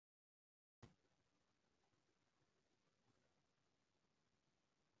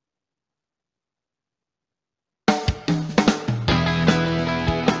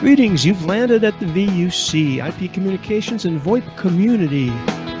Greetings, you've landed at the VUC, IP Communications and VoIP Community.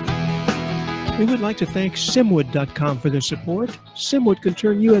 We would like to thank Simwood.com for their support. Simwood can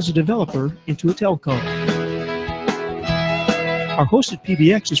turn you as a developer into a telco. Our host at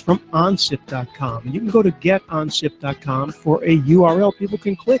PBX is from onsip.com. You can go to getonsip.com for a URL people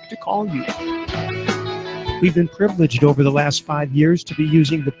can click to call you. We've been privileged over the last 5 years to be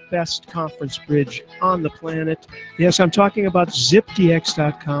using the best conference bridge on the planet. Yes, I'm talking about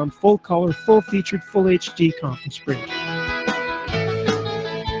zipdx.com, full color, full featured, full HD conference bridge.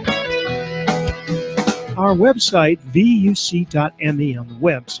 Our website, vuc.me on the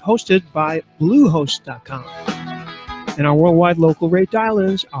webs, hosted by bluehost.com. And our worldwide local rate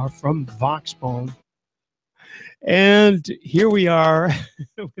dial-ins are from Voxbone. And here we are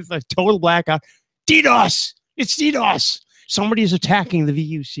with a total blackout. DDoS! It's DDoS! Somebody is attacking the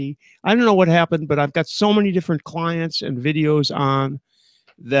VUC. I don't know what happened, but I've got so many different clients and videos on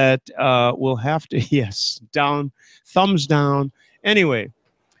that we'll have to, yes, down, thumbs down. Anyway,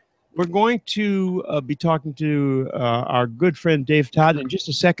 we're going to be talking to our good friend Dave Todd in just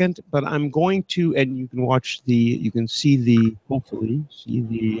a second, but I'm going to, and you can watch the, you can see the, hopefully, see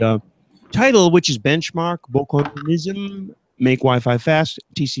the title, which is Benchmark, Bokononism, make-wifi-fast,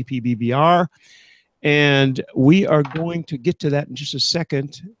 TCP BBR. And we are going to get to that in just a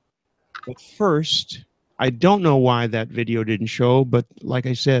second. But first, I don't know why that video didn't show, but like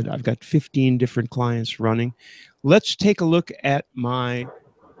I said, I've got 15 different clients running. Let's take a look at my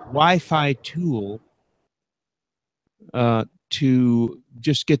Wi-Fi tool to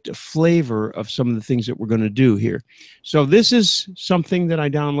just get the flavor of some of the things that we're going to do here. So this is something that I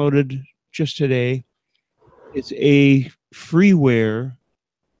downloaded just today. It's a freeware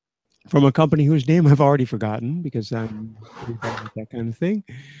from a company whose name I've already forgotten because I'm pretty bad at that kind of thing.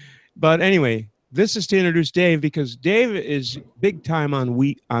 But anyway, this is to introduce Dave because Dave is big time on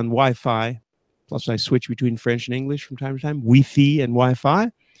Wi-Fi. Plus, I switch between French and English from time to time, Wi-Fi and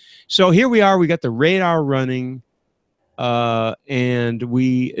Wi-Fi. So here we are. We got the radar running, and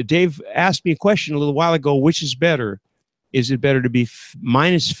Dave asked me a question a little while ago. Which is better? Is it better to be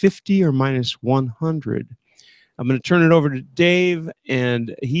minus 50 or minus 100? I'm going to turn it over to Dave,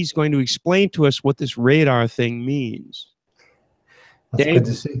 and he's going to explain to us what this radar thing means. That's Dave? good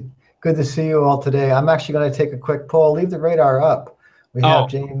to see. Good to see you all today. I'm actually going to take a quick poll. Leave the radar up. We have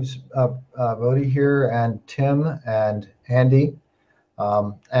James Bodie here, and Tim, and Andy.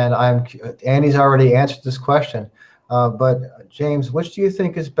 Andy's already answered this question. But James, which do you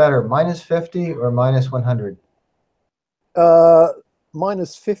think is better, minus 50 or minus 100?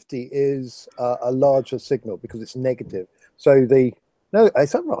 Minus 50 is a larger signal because it's negative. So no,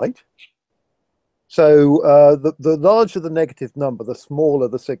 is that right? So the larger the negative number, the smaller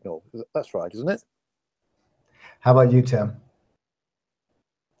the signal. That's right, isn't it? How about you, Tim?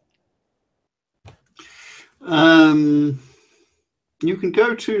 You can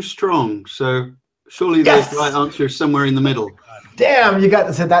go too strong. So surely the right answer is somewhere in the middle. Damn, you got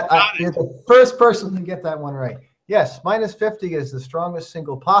to say that. You're the first person to get that one right. Yes, minus 50 is the strongest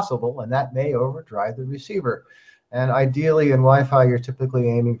signal possible, and that may overdrive the receiver. And ideally in Wi-Fi, you're typically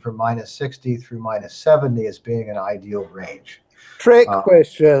aiming for minus 60 through minus 70 as being an ideal range. Trick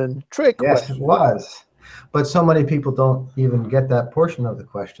question. Trick question. Yes, it was. But so many people don't even get that portion of the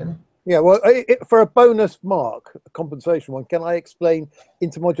question. Yeah, well, for a bonus mark, a compensation one, can I explain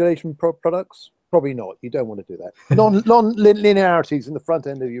intermodulation products? Probably not. You don't want to do that. Non-linearities in the front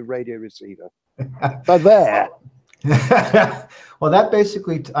end of your radio receiver. So there. Well, that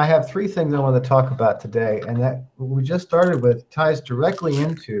basically, I have three things I want to talk about today, and that we just started with ties directly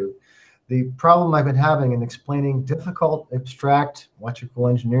into the problem I've been having in explaining difficult, abstract electrical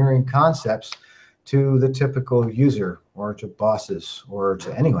engineering concepts to the typical user or to bosses or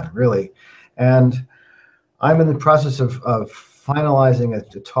to anyone, really. And I'm in the process of finalizing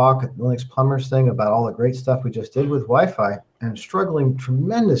a talk at Linux Plumbers thing about all the great stuff we just did with Wi-Fi and struggling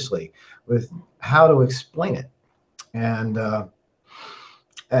tremendously with how to explain it. And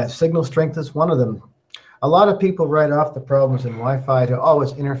signal strength is one of them. A lot of people write off the problems in Wi-Fi to, oh,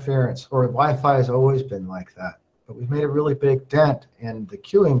 it's interference, or Wi-Fi has always been like that. But we've made a really big dent in the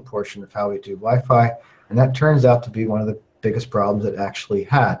queuing portion of how we do Wi-Fi, and that turns out to be one of the biggest problems it actually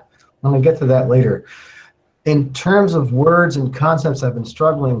had. I'm going to get to that later. In terms of words and concepts I've been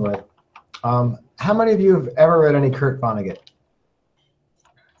struggling with, how many of you have ever read any Kurt Vonnegut?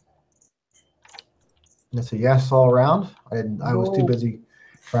 And it's a yes all around. I was too busy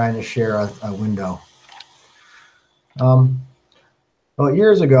trying to share a window. Well,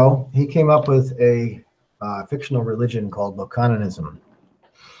 years ago, he came up with a fictional religion called Bokononism,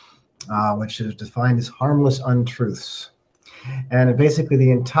 which is defined as harmless untruths. And basically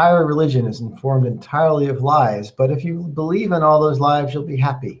the entire religion is informed entirely of lies. But if you believe in all those lies, you'll be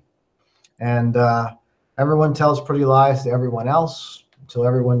happy. And everyone tells pretty lies to everyone else until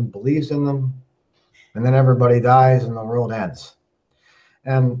everyone believes in them. And then everybody dies and the world ends.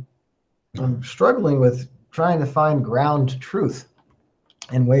 And I'm struggling with trying to find ground truth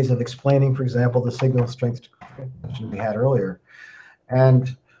in ways of explaining, for example, the signal strength we had earlier.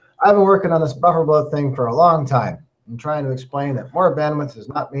 And I've been working on this buffer bloat thing for a long time. I'm trying to explain that more bandwidth does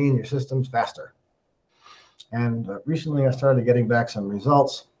not mean your system's faster. And recently I started getting back some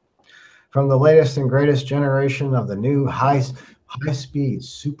results from the latest and greatest generation of the new high-speed,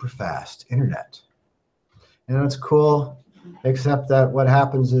 super fast internet. And it's cool, except that what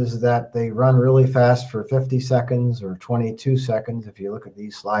happens is that they run really fast for 50 seconds or 22 seconds, if you look at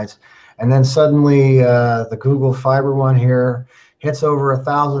these slides. And then suddenly the Google Fiber one here hits over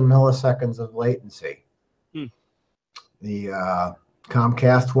 1,000 milliseconds of latency. The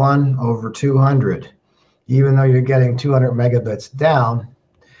Comcast one, over 200. Even though you're getting 200 megabits down,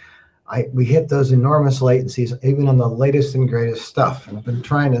 we hit those enormous latencies even on the latest and greatest stuff. And I've been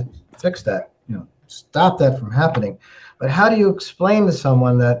trying to fix that, stop that from happening. But how do you explain to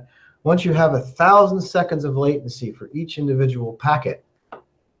someone that once you have 1,000 seconds of latency for each individual packet,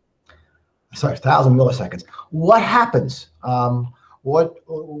 sorry, 1,000 milliseconds, what happens?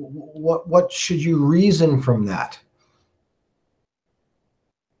 What should you reason from that?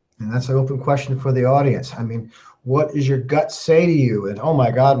 And that's an open question for the audience. I mean, what does your gut say to you? And oh my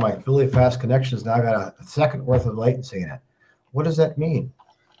God, my really fast connection's now got a second worth of latency in it. What does that mean?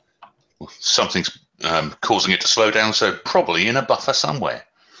 Well, something's causing it to slow down, so probably in a buffer somewhere.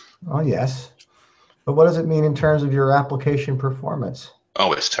 Oh, yes. But what does it mean in terms of your application performance?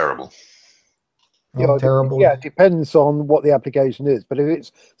 Oh, it's terrible. Oh, terrible. Yeah, it depends on what the application is. But if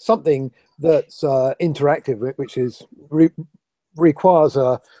it's something that's interactive, which is requires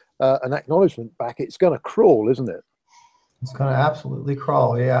an acknowledgement back, it's going to crawl, isn't it? It's going to absolutely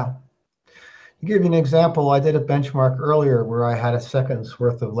crawl, yeah. To give you an example, I did a benchmark earlier where I had a second's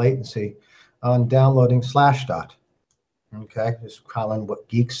worth of latency on downloading Slashdot. Okay, just calling what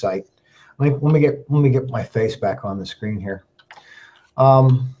geek site. Let me get my face back on the screen here.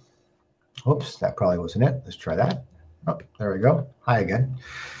 Oops, that probably wasn't it. Let's try that. Oh, there we go. Hi again.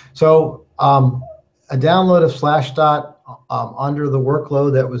 So a download of Slashdot under the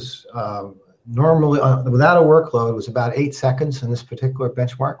workload that was normally without a workload was about 8 seconds in this particular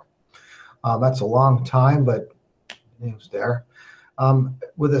benchmark. That's a long time, but it was there.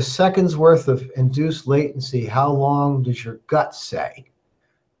 With a second's worth of induced latency, how long does your gut say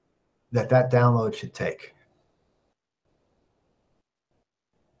that download should take?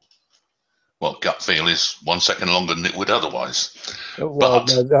 Well, gut feel is 1 second longer than it would otherwise. Well,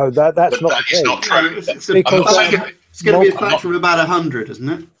 but no, that's not that is not true. It's going to be a factor of about 100, isn't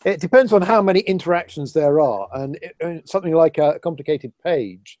it? It depends on how many interactions there are. And something like a complicated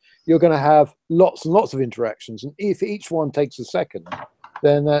page, you're going to have lots and lots of interactions. And if each one takes a second,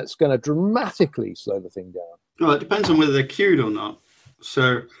 then that's going to dramatically slow the thing down. Well, it depends on whether they're queued or not.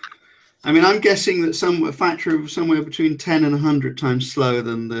 So, I mean, I'm guessing that a factor of somewhere between 10 and 100 times slower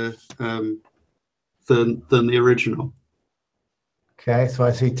than the original. Okay, so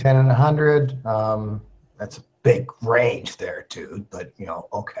I see 10 and 100. That's a big range there, dude. But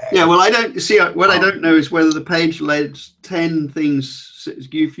okay. Yeah, well, I don't see what I don't know is whether the page lets 10 things.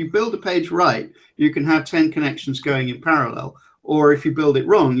 If you build a page right, you can have 10 connections going in parallel, or if you build it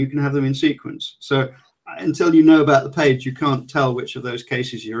wrong, you can have them in sequence. So until you know about the page, you can't tell which of those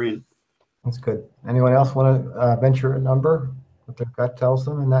cases you're in. That's good. Anyone else want to venture a number? What their gut tells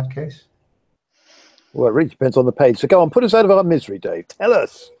them in that case? Well, it really depends on the page. So go on, put us out of our misery, Dave. Tell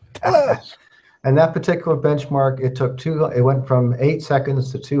us. Tell us. And that particular benchmark, it went from 8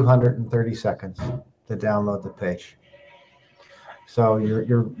 seconds to 230 seconds to download the page. So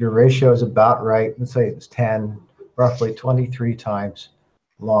your ratio is about right. Let's say it's 10, roughly 23 times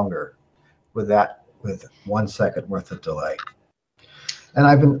longer with 1 second worth of delay. And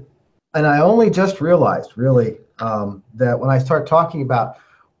I only just realized really that when I start talking about,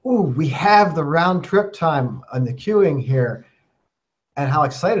 we have the round trip time on the queuing here, and how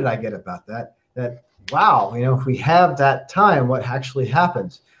excited I get about that wow, if we have that time, what actually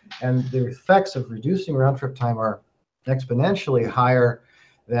happens? And the effects of reducing round trip time are exponentially higher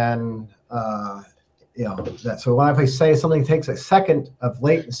than that. So when I say something takes a second of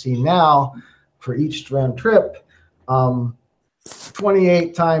latency now for each round trip,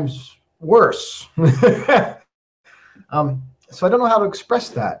 28 times worse. So I don't know how to express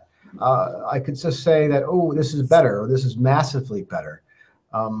that. I could just say that, this is better, or this is massively better.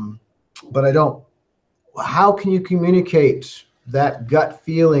 But I don't how can you communicate that gut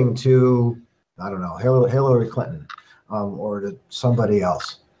feeling to, I don't know, Hillary Clinton or to somebody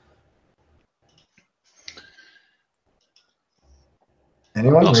else?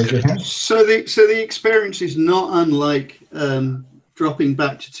 Anyone? Lost Raise your it. hand. So the experience is not unlike dropping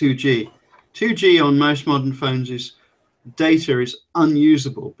back to 2G. 2G on most modern phones is data is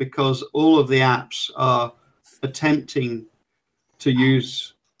unusable because all of the apps are attempting to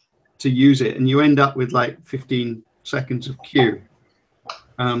use it, and you end up with like 15 seconds of queue.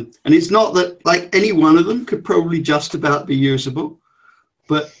 And it's not that like any one of them could probably just about be usable,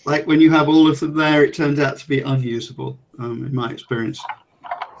 but like when you have all of them there, it turns out to be unusable, in my experience.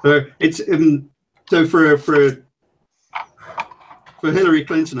 So it's so for Hillary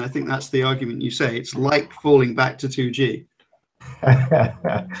Clinton, I think that's the argument you say. It's like falling back to 2G.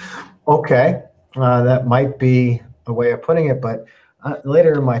 Okay, that might be a way of putting it, but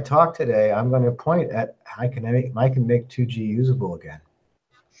later in my talk today, I'm going to point at I can make 2G usable again.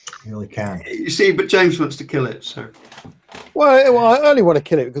 You really can. You see, but James wants to kill it, so. Well, I only want to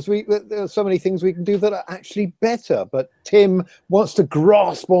kill it because there are so many things we can do that are actually better. But Tim wants to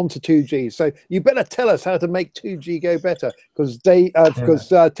grasp onto 2G, so you better tell us how to make 2G go better because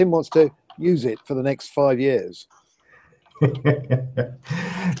Tim wants to use it for the next 5 years.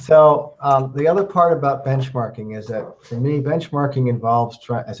 So the other part about benchmarking is that for me, benchmarking involves,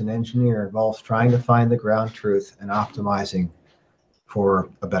 as an engineer, involves trying to find the ground truth and optimizing for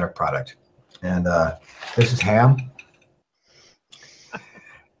a better product. And this is Ham.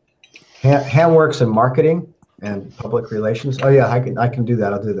 Ham works in marketing and public relations. Oh yeah, I can do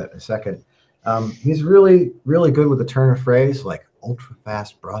that. I'll do that in a second. He's really good with the turn of phrase like ultra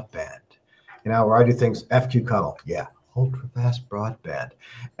fast broadband. You know, where I do things FQ cuddle. Yeah, ultra fast broadband.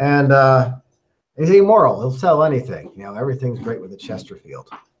 And he's amoral. He'll sell anything. You know, everything's great with a Chesterfield.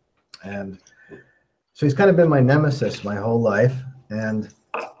 And so he's kind of been my nemesis my whole life. And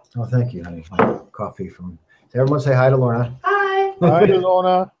oh, thank you, honey. My coffee from. Everyone say hi to Lorna. Hi. Hi,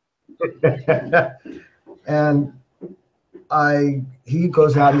 Lorna. And he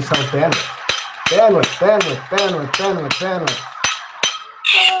goes out, he sells bandwidth.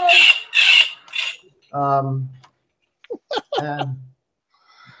 And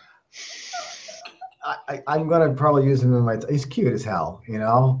I'm gonna probably use him in my. He's cute as hell, you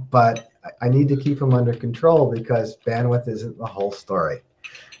know, but I need to keep him under control because bandwidth isn't the whole story,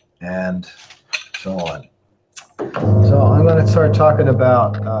 and so on. So I'm going to start talking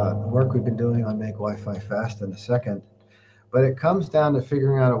about the work we've been doing on make-wifi-fast in a second, but it comes down to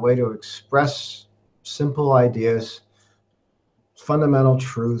figuring out a way to express simple ideas, fundamental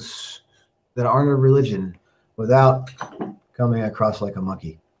truths that aren't a religion without coming across like a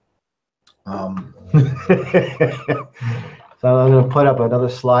monkey. So I'm going to put up another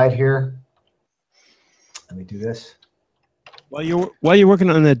slide here. Let me do this. While you're working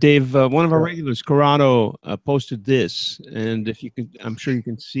on that, Dave, one of our regulars, Corrado, posted this, and if you can, I'm sure you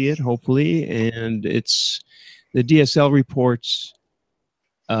can see it, hopefully, and it's the DSL reports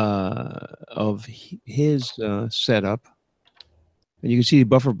of his setup, and you can see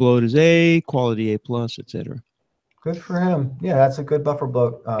buffer bloat is A, quality A+, etc. Good for him. Yeah, that's a good buffer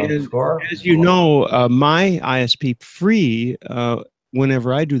bloat score. As you know, my ISP free,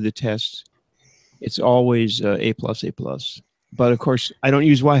 whenever I do the test, it's always A+, A+. But of course, I don't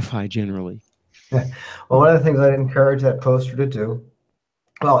use Wi-Fi generally. Well, one of the things I'd encourage that poster to do,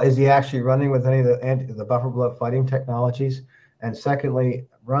 well, is he actually running with any of the buffer bloat fighting technologies? And secondly,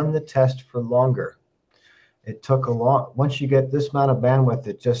 run the test for longer. It took a long. Once you get this amount of bandwidth,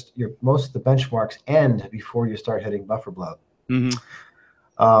 it just most of the benchmarks end before you start hitting buffer bloat.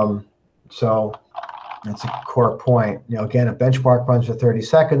 Mm-hmm. So that's a core point. You know, again, a benchmark runs for 30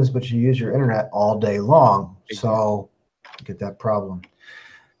 seconds, but you use your internet all day long. So get that problem.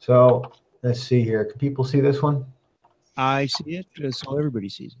 So let's see here. Can people see this one? I see it, so everybody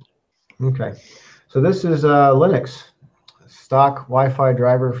sees it. Okay. So this is Linux, stock Wi-Fi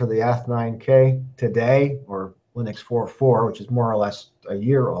driver for the Ath9K today, or Linux 4.4, which is more or less a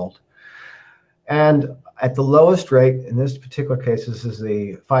year old. And at the lowest rate, in this particular case, this is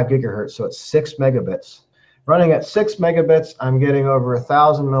the 5 gigahertz, so it's 6 megabits. Running at 6 megabits, I'm getting over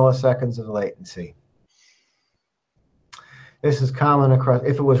 1,000 milliseconds of latency. This is common across.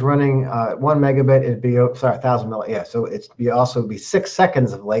 If it was running 1 megabit, it'd be 1,000 milli. Yeah, so it'd be 6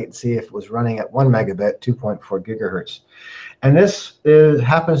 seconds of latency if it was running at 1 megabit, 2.4 gigahertz. And this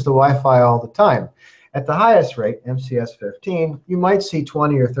happens to Wi-Fi all the time. At the highest rate, MCS 15, you might see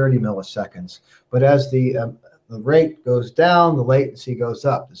 20 or 30 milliseconds. But as the rate goes down, the latency goes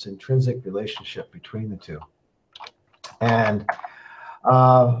up. This intrinsic relationship between the two. And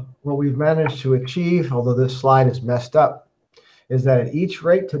What we've managed to achieve, although this slide is messed up, is that at each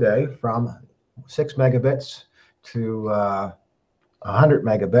rate today, from 6 megabits to 100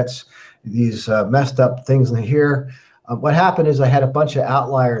 megabits, these messed up things in here. What happened is I had a bunch of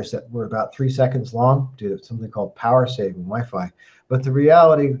outliers that were about 3 seconds long due to something called power saving Wi-Fi. But the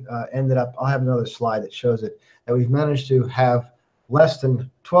reality ended up, I'll have another slide that shows it, that we've managed to have less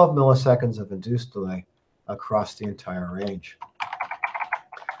than 12 milliseconds of induced delay across the entire range.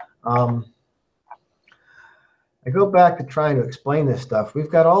 I go back to trying to explain this stuff. We've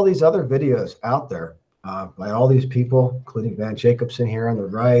got all these other videos out there by all these people, including Van Jacobson here on the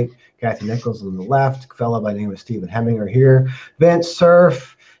right, Kathy Nichols on the left, a fellow by the name of Stephen Heminger here, Vince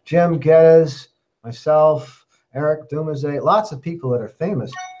Cerf, Jim Geddes, myself, Eric Dumazet, lots of people that are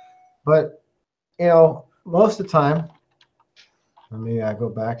famous. But, you know, most of the time, let me go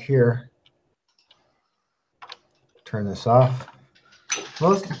back here, turn this off.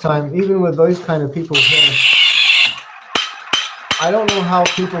 Most of the time, even with those kind of people here, I don't know how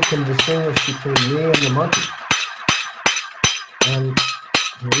people can distinguish between me and the monkey. And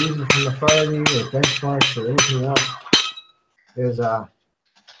the reason from the authority or benchmarks or anything else is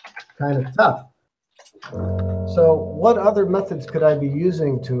kind of tough. So what other methods could I be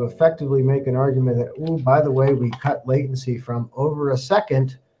using to effectively make an argument that, oh, by the way, we cut latency from over a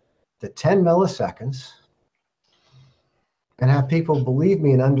second to 10 milliseconds and have people believe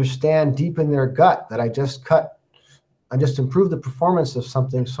me and understand deep in their gut that I just improved the performance of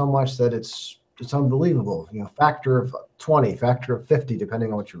something so much that it's unbelievable. You know, factor of 20, factor of 50,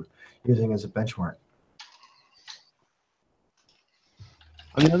 depending on what you're using as a benchmark.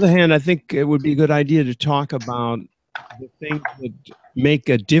 On the other hand, I think it would be a good idea to talk about the things that make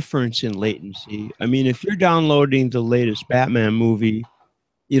a difference in latency. I mean, if you're downloading the latest Batman movie,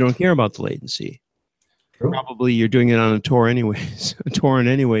 you don't care about the latency. True. Probably you're doing it on a torrent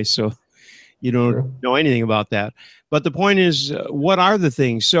anyway, so you don't know anything about that. But the point is, what are the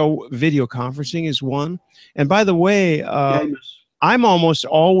things? So video conferencing is one. And by the way, I'm almost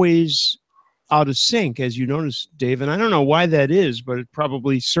always out of sync, as you noticed, Dave. And I don't know why that is, but it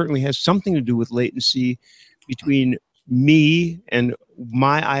probably certainly has something to do with latency between me and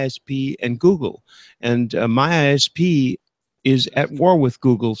my ISP and Google. And my ISP is at war with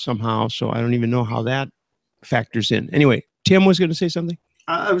Google somehow, so I don't even know how that factors in. Anyway, Tim was going to say something?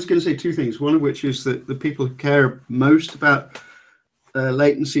 I was going to say two things, one of which is that the people who care most about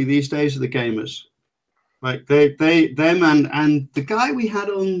latency these days are the gamers. Like them and the guy we had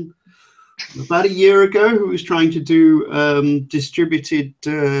on about a year ago who was trying to do distributed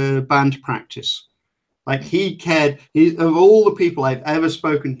band practice. Like he cared, of all the people I've ever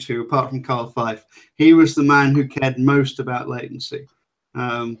spoken to, apart from Carl Fife, he was the man who cared most about latency.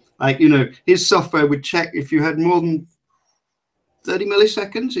 Like, you know, his software would check if you had more than 30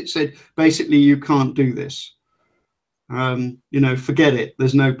 milliseconds, it said, basically, you can't do this. You know, forget it.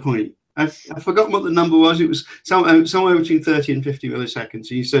 There's no point. I've forgotten what the number was. It was somewhere between 30 and 50 milliseconds.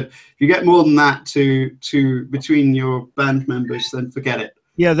 He said, if you get more than that to between your band members, then forget it.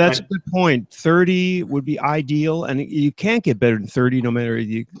 Yeah, that's a good point. 30 would be ideal, and you can't get better than 30, no matter,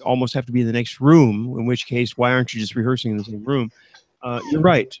 you almost have to be in the next room, in which case, why aren't you just rehearsing in the same room? You're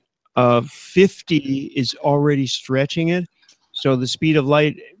right. 50 is already stretching it. So the speed of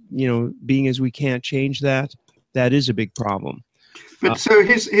light, you know, being as we can't change that, that is a big problem. But so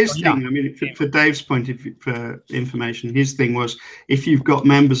his thing, I mean, for Dave's point of view, for information, his thing was if you've got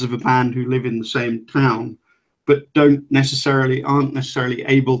members of a band who live in the same town, but aren't necessarily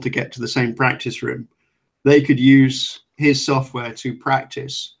able to get to the same practice room, they could use his software to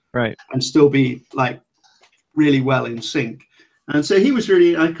practice, right, and still be like really well in sync. And so he was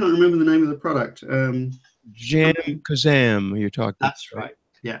really, I can't remember the name of the product. Jam Kazam, you're talking. That's right.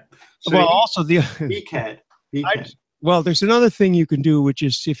 Yeah. So well, also the he cared. Well, there's another thing you can do, which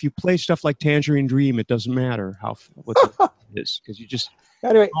is if you play stuff like Tangerine Dream, it doesn't matter what it is, because you just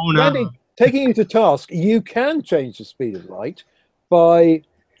anyway. Randy, taking you to task, you can change the speed of light by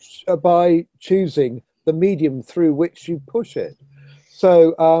choosing the medium through which you push it.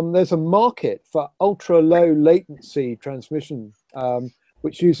 So there's a market for ultra low latency transmission,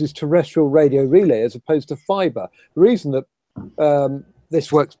 which uses terrestrial radio relay as opposed to fiber. The reason that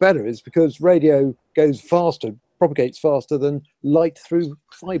this works better is because radio goes faster, propagates faster than light through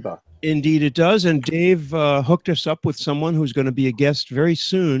fiber. Indeed it does, and Dave hooked us up with someone who's going to be a guest very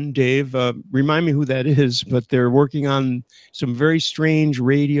soon. Dave, remind me who that is, but they're working on some very strange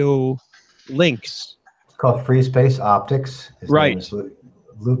radio links. It's called Free Space Optics. His right. name is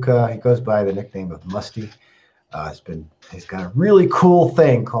Luca. He goes by the nickname of Musty. He's got a really cool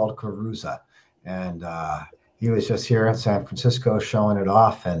thing called Carusa, and he was just here in San Francisco showing it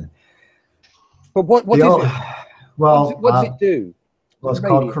off. And But what is it? Well, what does it do? Well, it's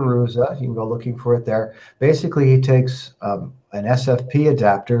called Carusa. You can go looking for it there. Basically, he takes an SFP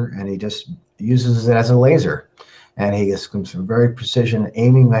adapter and he just uses it as a laser. And he has some very precision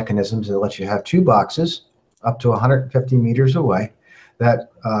aiming mechanisms that let you have two boxes up to 150 meters away that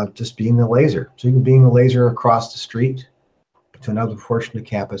just beam the laser. So you can beam the laser across the street to another portion of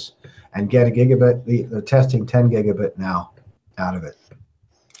campus and get a gigabit. They're testing 10 gigabit now out of it.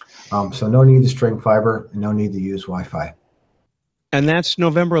 So no need to string fiber, and no need to use Wi-Fi. And that's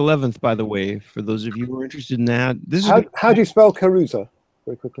November 11th, by the way, for those of you who are interested in that. This is how do you spell Carusa?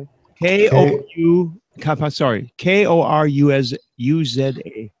 Very quickly. K-O-R-U-Z-A.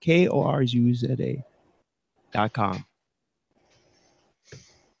 KORUZA.com.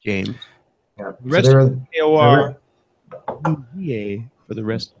 James. Yeah. The rest of KORUZA for the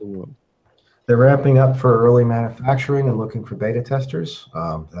rest of the world. They're ramping up for early manufacturing and looking for beta testers.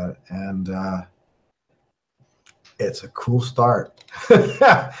 It's a cool start.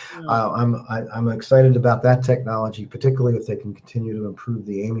 I'm excited about that technology, particularly if they can continue to improve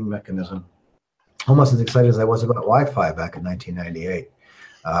the aiming mechanism. Almost as excited as I was about Wi-Fi back in 1998.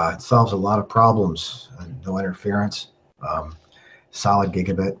 It solves a lot of problems. No interference, solid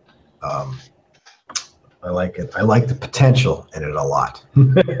gigabit. I like it. I like the potential in it a lot.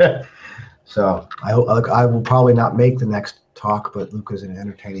 So I will probably not make the next talk, but Luke is an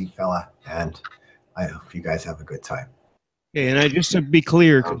entertaining fella, and I hope you guys have a good time. Okay, and just to be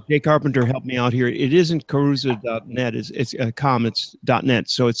clear, because Jay Carpenter helped me out here, it isn't Carusa.net, it's com, it's .net,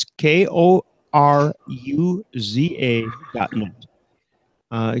 so it's KORUZA.net.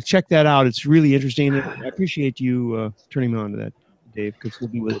 Check that out. It's really interesting. I appreciate you turning me on to that, Dave, because he'll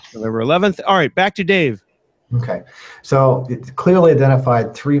be with us November 11th. All right, back to Dave. Okay, so it clearly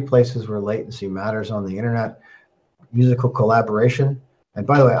identified 3 places where latency matters on the internet: musical collaboration. And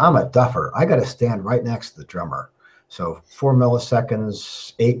by the way, I'm a duffer. I got to stand right next to the drummer. So 4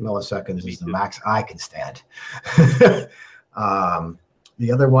 milliseconds, 8 milliseconds is the max I can stand. The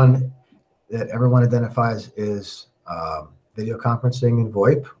other one that everyone identifies is video conferencing and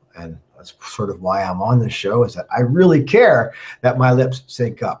VoIP. And that's sort of why I'm on this show, is that I really care that my lips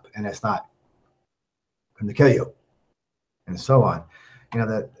sync up and it's not going to kill you, and so on. You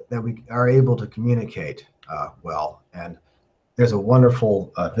know, that we are able to communicate well. And there's a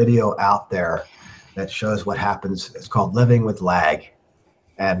wonderful video out there that shows what happens. It's called Living with Lag.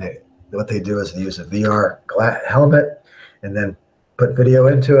 And what they do is they use a VR helmet and then put video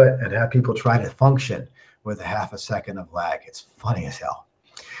into it and have people try to function with a half a second of lag. It's funny as hell.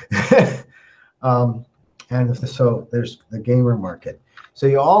 So there's the gamer market. So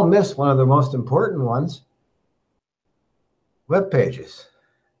you all miss one of the most important ones: web pages.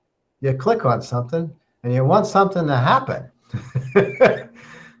 You click on something and you want something to happen.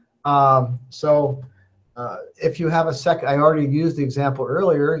 If you have a second, I already used the example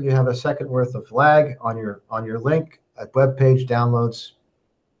earlier, you have a second worth of lag on your link. A web page downloads,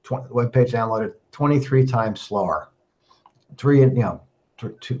 web page downloaded 23 times slower. 2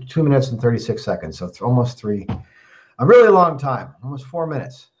 minutes and 36 seconds. So it's almost 3, a really long time, almost 4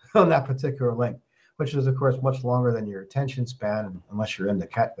 minutes on that particular link, which is of course much longer than your attention span, unless you're into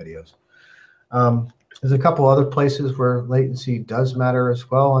cat videos. There's a couple other places where latency does matter as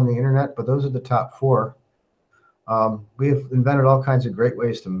well on the internet, but those are the top 4. We have invented all kinds of great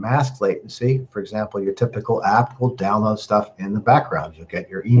ways to mask latency. For example, your typical app will download stuff in the background. You'll get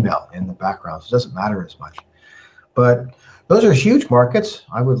your email in the background. So it doesn't matter as much. But those are huge markets.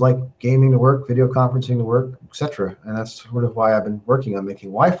 I would like gaming to work, video conferencing to work, etc. And that's sort of why I've been working on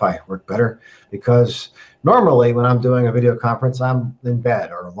making Wi-Fi work better, because normally when I'm doing a video conference, I'm in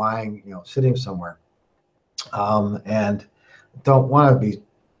bed or lying, sitting somewhere, and don't want to be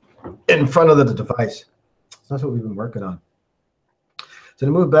in front of the device. So that's what we've been working on. So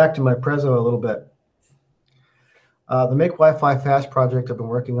to move back to my Prezzo a little bit, the make-wifi-fast project, I've been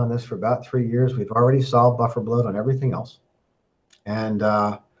working on this for about 3 years. We've already solved buffer bloat on everything else. And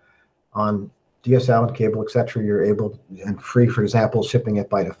on DSL and cable, etc., you're able, and free, for example, shipping it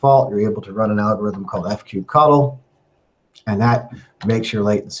by default, you're able to run an algorithm called FQCuddle, and that makes your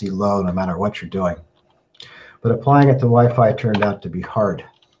latency low no matter what you're doing. But applying it to Wi-Fi turned out to be hard.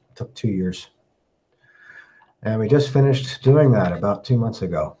 It took 2 years. And we just finished doing that about 2 months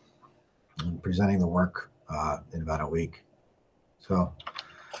ago and presenting the work in about a week. So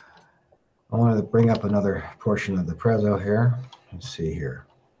I wanted to bring up another portion of the Prezzo here. Let's see here.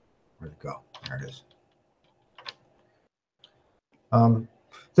 Where'd it go? There it is.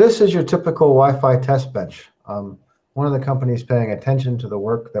 This is your typical Wi-Fi test bench. one of the companies paying attention to the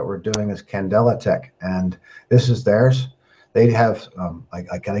work that we're doing is Candela Tech, and this is theirs. They have,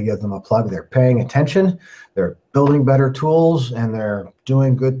 I gotta give them a plug. They're paying attention, they're building better tools, and they're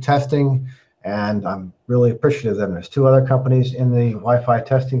doing good testing. And I'm really appreciative of them. There's two other companies in the Wi-Fi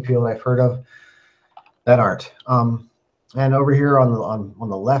testing field I've heard of that aren't. And over here on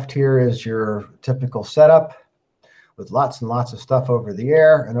the left here is your typical setup with lots and lots of stuff over the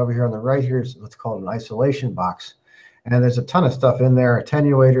air. And over here on the right here is what's called an isolation box. And there's a ton of stuff in there,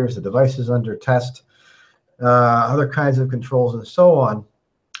 attenuators, the devices under test, other kinds of controls, and so on.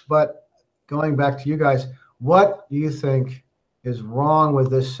 But going back to you guys, what do you think is wrong with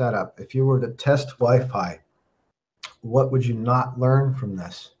this setup? If you were to test Wi-Fi, what would you not learn from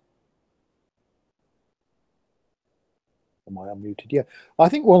this? Am I unmuted? Yeah. I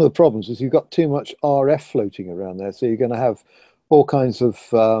think one of the problems is you've got too much RF floating around there. So you're going to have all kinds of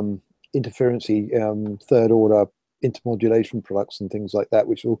interferency, third order intermodulation products and things like that,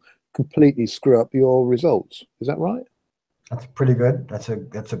 which will completely screw up your results. Is that right? That's pretty good. That's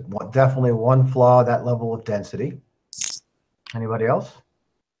definitely one flaw, that level of density. Anybody else?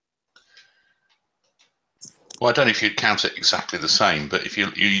 Well, I don't know if you'd count it exactly the same, but if you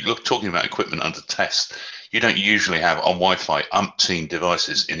look talking about equipment under test, you don't usually have on Wi-Fi umpteen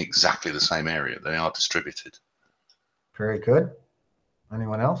devices in exactly the same area. They are distributed. Very good.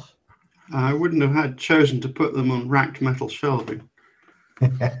 Anyone else? I wouldn't have had chosen to put them on racked metal shelving.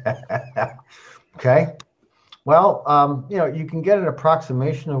 Okay. Well, you know, you can get an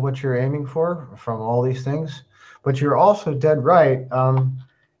approximation of what you're aiming for from all these things, but you're also dead right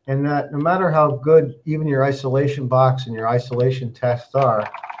in that no matter how good even your isolation box and your isolation tests are,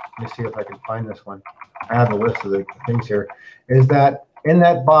 let me see if I can find this one. I have a list of the things here, is that in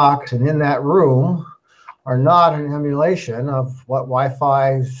that box and in that room are not an emulation of what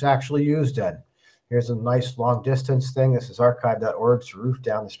Wi-Fi is actually used in. Here's a nice long distance thing. This is archive.org. It's a roof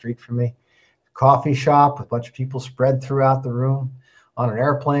down the street from me. Coffee shop, a bunch of people spread throughout the room, on an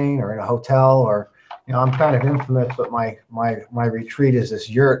airplane or in a hotel, or, you know, I'm kind of infamous, but my retreat is this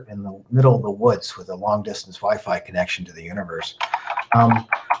yurt in the middle of the woods with a long distance Wi-Fi connection to the universe.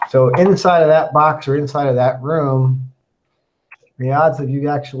 So inside of that box or inside of that room, the odds of you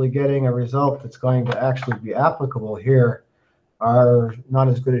actually getting a result that's going to actually be applicable here are not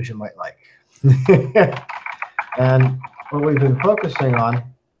as good as you might like. And what we've been focusing on,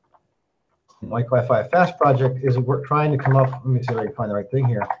 Make-Wi-Fi-Fast project, is we're trying to come up, let me see if I can find the right thing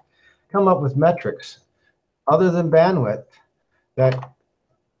here, come up with metrics other than bandwidth that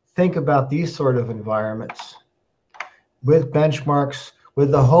think about these sort of environments with benchmarks, with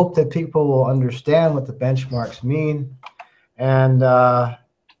the hope that people will understand what the benchmarks mean and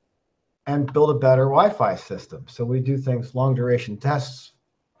build a better Wi-Fi system. So we do things, long duration tests,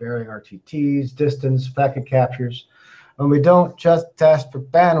 varying RTTs, distance, packet captures. And we don't just test for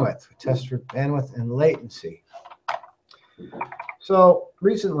bandwidth, we test for bandwidth and latency. So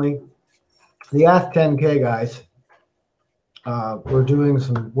recently, the Ath10K guys were doing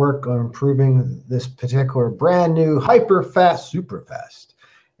some work on improving this particular brand new hyper fast, super fast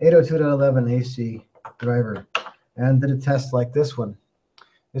 802.11 AC driver, and did a test like this one.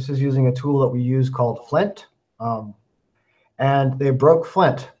 This is using a tool that we use called Flint, and they broke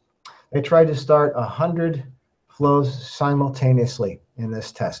Flint. They tried to start 100 flows simultaneously in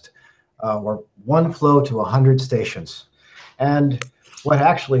this test, or one flow to 100 stations. And what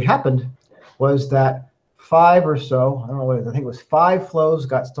actually happened was that 5 or so, I don't know what it is, I think it was 5 flows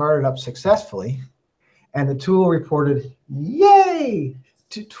got started up successfully, and the tool reported, yay,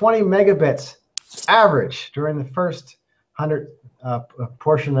 to 20 megabits average during the first 100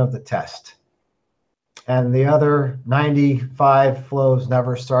 portion of the test. And the other 95 flows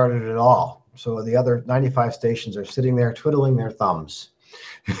never started at all. So the other 95 stations are sitting there twiddling their thumbs.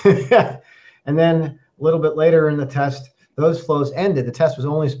 And then a little bit later in the test, those flows ended. The test was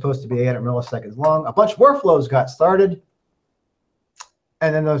only supposed to be 800 milliseconds long. A bunch more flows got started,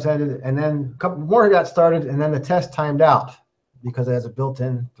 and then those ended, and then a couple more got started, and then the test timed out because it has a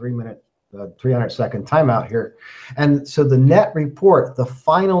built-in 3-minute, 300-second timeout here. And so the net report, the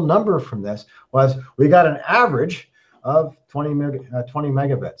final number from this was we got an average of 20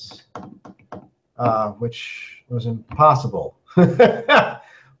 megabits, which was impossible,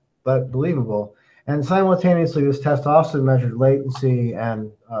 but believable. And simultaneously, this test also measured latency,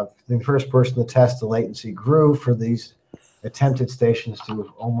 and in the first portion of the test, the latency grew for these attempted stations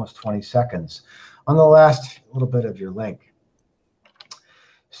to almost 20 seconds on the last little bit of your link.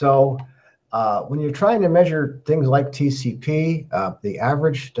 So when you're trying to measure things like TCP, the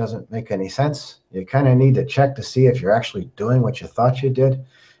average doesn't make any sense. You kind of need to check to see if you're actually doing what you thought you did.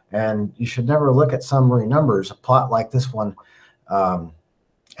 And you should never look at summary numbers. A plot like this one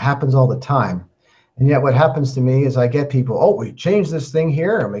happens all the time. And yet what happens to me is I get people, oh, we changed this thing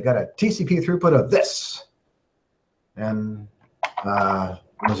here, and we got a TCP throughput of this. And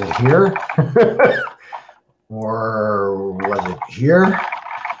was it here? Or was it here?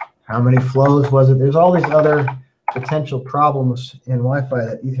 How many flows was it? There's all these other potential problems in Wi-Fi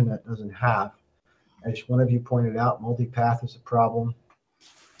that Ethernet doesn't have. As one of you pointed out, multipath is a problem.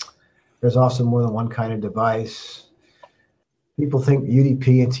 There's also more than one kind of device. People think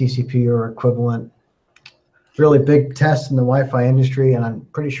UDP and TCP are equivalent. Really big test in the Wi-Fi industry, and I'm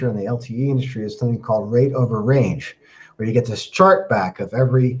pretty sure in the LTE industry, is something called rate over range, where you get this chart back of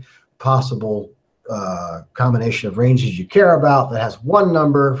every possible combination of ranges you care about that has one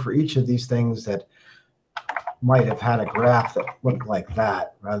number for each of these things that might have had a graph that looked like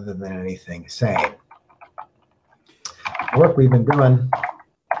that rather than anything sane. The work we've been doing,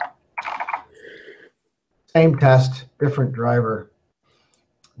 same test, different driver.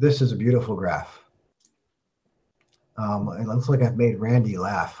 This is a beautiful graph. It looks like I've made Randy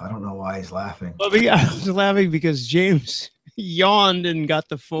laugh. I don't know why he's laughing. Well, I was laughing because James yawned and got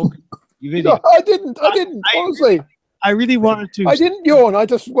the focus. No, I didn't. Honestly, I really wanted to. I didn't yawn. I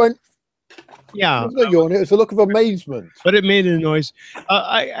just went. Yeah. It was not yawn. It was a look of amazement. But it made a noise.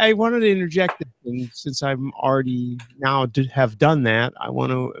 I wanted to interject, and since I'm already now have done that, I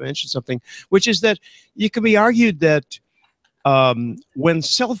want to mention something, which is that it can be argued that when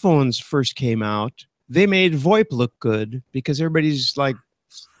cell phones first came out, they made VoIP look good because everybody's like,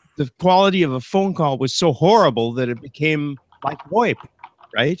 the quality of a phone call was so horrible that it became like VoIP,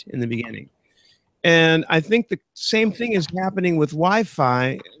 right, in the beginning. And I think the same thing is happening with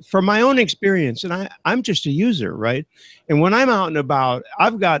Wi-Fi from my own experience. And I'm just a user, right? And when I'm out and about,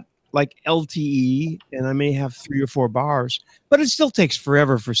 I've got like LTE and I may have 3 or 4 bars, but it still takes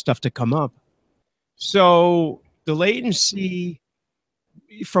forever for stuff to come up. So the latency,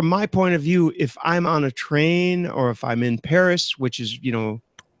 from my point of view, if I'm on a train or if I'm in Paris, which is, you know,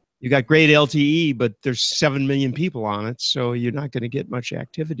 you got great LTE, but there's 7 million people on it, so you're not going to get much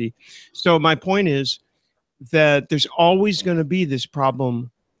activity. So my point is that there's always going to be this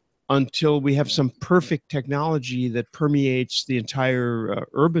problem until we have some perfect technology that permeates the entire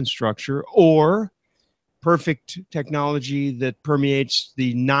urban structure, or perfect technology that permeates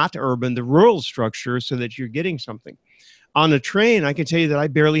the not urban, the rural structure, so that you're getting something. On a train, I can tell you that I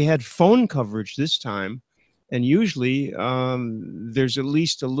barely had phone coverage this time. And usually there's at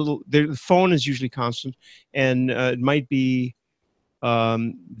least a little, the phone is usually constant, and it might be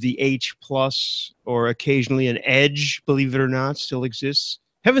the H plus, or occasionally an Edge, believe it or not, still exists.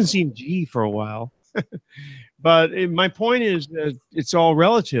 Haven't seen G for a while. But my point is that it's all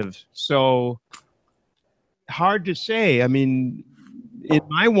relative. So hard to say. I mean, in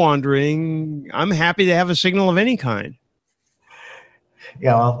my wandering, I'm happy to have a signal of any kind.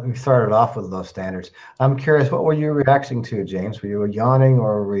 Yeah, well, we started off with low standards. I'm curious, what were you reacting to, James? Were you yawning,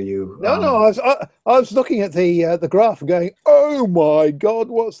 or were you? No, I was looking at the graph and going, "Oh my God,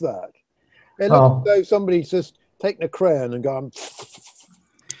 what's that?" It looks as though somebody's just taken a crayon and gone.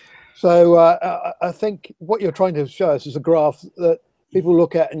 So I think what you're trying to show us is a graph that people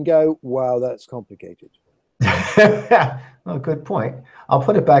look at and go, "Wow, that's complicated." Well, good point. I'll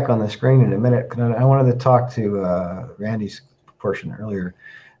put it back on the screen in a minute. I wanted to talk to Randy's portion earlier.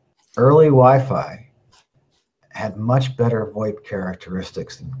 Early Wi-Fi had much better VoIP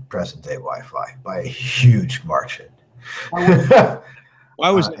characteristics than present-day Wi-Fi by a huge margin. Why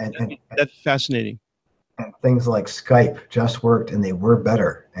was that's fascinating? And things like Skype just worked, and they were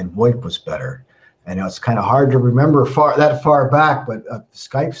better, and VoIP was better. I know it's kind of hard to remember that far back, but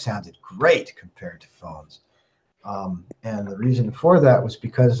Skype sounded great compared to phones. And the reason for that was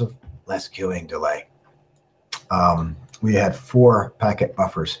because of less queuing delay. We had 4 packet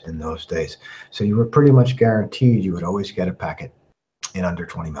buffers in those days. So you were pretty much guaranteed you would always get a packet in under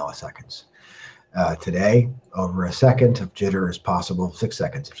 20 milliseconds. Today, over a second of jitter is possible, 6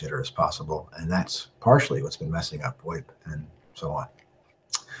 seconds of jitter is possible, and that's partially what's been messing up VoIP and so on.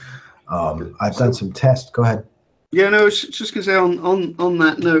 I've done some tests. Go ahead. Yeah, no, I was just going to say on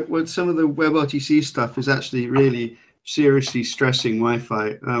that note, what some of the WebRTC stuff is actually really seriously stressing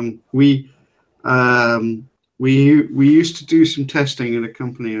Wi-Fi. We used to do some testing at a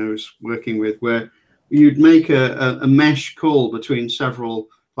company I was working with where you'd make a mesh call between several,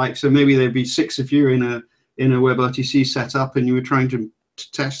 like, so maybe there'd be 6 of you in a WebRTC setup, and you were trying to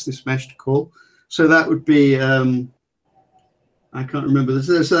test this meshed call. So that would be, I can't remember,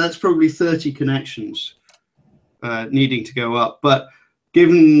 so that's probably 30 connections needing to go up. But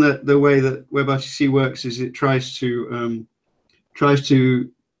given that the way that WebRTC works is it tries to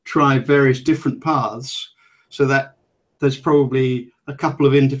try various different paths, so that there's probably a couple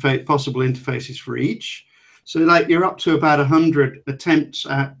of possible interfaces for each. So like you're up to about 100 attempts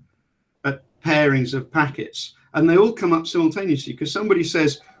at pairings of packets, and they all come up simultaneously because somebody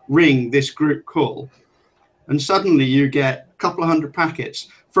says ring this group call, and suddenly you get a couple of hundred packets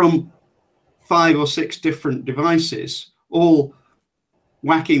from 5 or 6 different devices all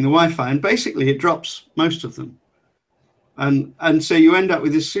whacking the Wi-Fi, and basically it drops most of them, and so you end up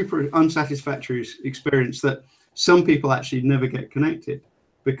with this super unsatisfactory experience that some people actually never get connected,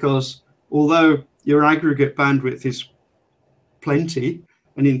 because although your aggregate bandwidth is plenty,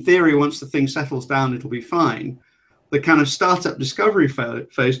 and in theory once the thing settles down it'll be fine, the kind of startup discovery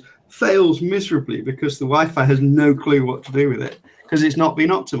phase fails miserably because the Wi-Fi has no clue what to do with it, because it's not been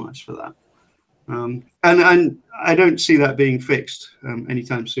optimized for that. And I don't see that being fixed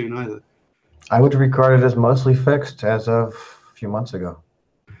anytime soon either. I would regard it as mostly fixed as of a few months ago,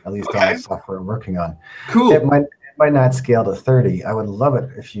 at least on the software I'm working on. Cool. It might not scale to 30. I would love it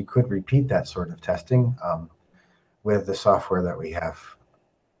if you could repeat that sort of testing with the software that we have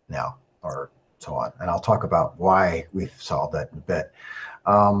now, or so on. And I'll talk about why we've solved that in a bit.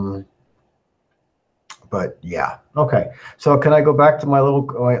 But yeah, okay. So can I go back to my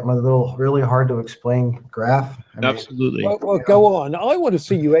little really hard to explain graph? Absolutely. Well, go on. I want to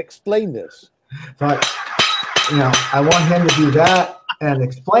see you explain this. So I want him to do that and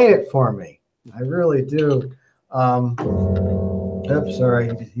explain it for me. I really do. Oops, sorry.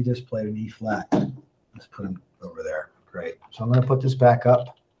 He just played an E flat. Let's put him over there. Great. So I'm going to put this back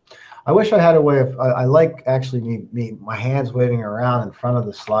up. I wish I had a way of. I like actually my hands waving around in front of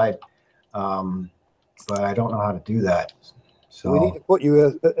the slide. But I don't know how to do that. So we need to put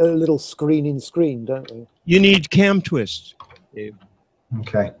you a little screen, don't we? You need cam twist.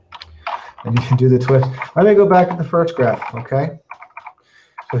 Okay. And you can do the twist. Let me go back to the first graph, okay?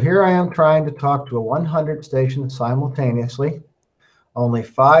 So here I am trying to talk to a 100 station simultaneously. Only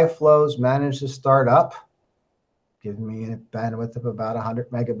 5 flows managed to start up, giving me a bandwidth of about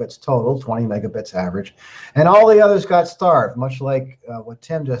 100 megabits total, 20 megabits average. And all the others got starved, much like what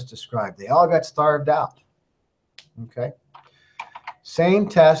Tim just described. They all got starved out. Okay. Same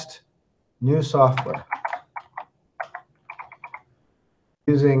test, new software.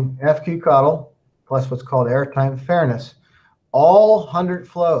 Using FQCuddle plus what's called airtime fairness, all 100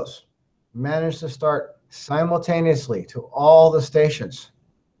 flows managed to start simultaneously to all the stations.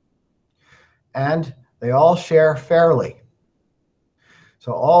 And they all share fairly.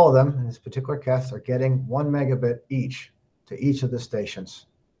 So all of them in this particular case are getting 1 megabit each to each of the stations.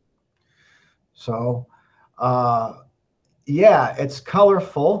 So yeah, it's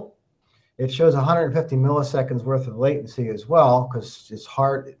colorful. It shows 150 milliseconds worth of latency as well, because it's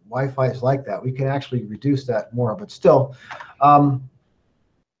hard. Wi-Fi is like that. We can actually reduce that more, but still,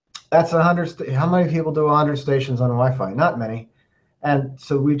 that's 100. How many people do 100 stations on Wi-Fi? Not many. And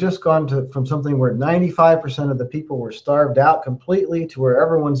so we've just gone from something where 95% of the people were starved out completely to where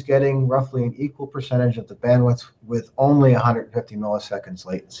everyone's getting roughly an equal percentage of the bandwidth with only 150 milliseconds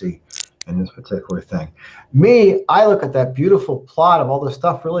latency in this particular thing. I look at that beautiful plot of all this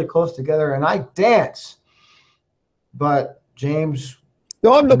stuff really close together and I dance. But James...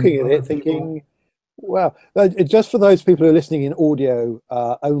 No, I'm looking at it thinking, well, just for those people who are listening in audio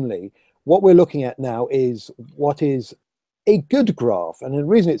only, what we're looking at now is what is a good graph, and the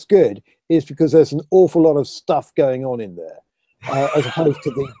reason it's good is because there's an awful lot of stuff going on in there, as opposed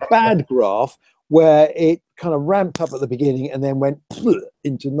to the bad graph where it kind of ramped up at the beginning and then went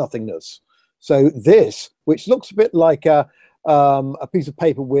into nothingness. So this, which looks a bit like a piece of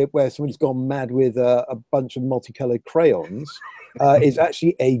paper where somebody's gone mad with a bunch of multicolored crayons, is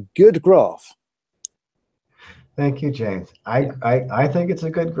actually a good graph. Thank you, James. I think it's a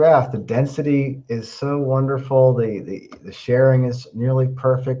good graph. The density is so wonderful. The sharing is nearly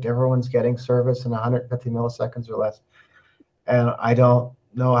perfect. Everyone's getting service in 150 milliseconds or less. And I don't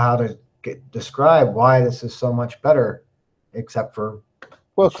know how to describe why this is so much better, except for...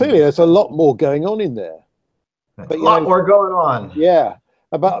 Well, clearly there's a lot more going on in there. But a lot more going on. Yeah.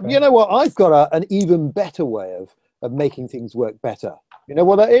 But you know what? I've got an even better way of making things work better. You know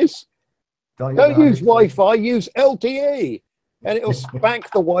what that is? Don't use Wi-Fi, use LTE, and it'll spank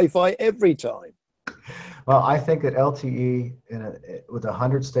the Wi-Fi every time. Well, I think that LTE with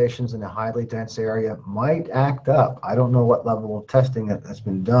 100 stations in a highly dense area might act up. I don't know what level of testing has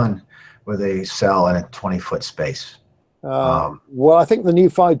been done with a cell in a 20-foot space. Well, I think the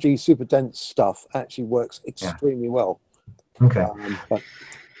new 5G super dense stuff actually works extremely well. Okay. But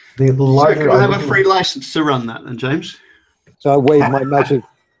the larger, so can I have a free license to run that then, James? So I wave my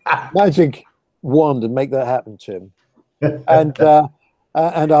magic wand and make that happen, Tim. And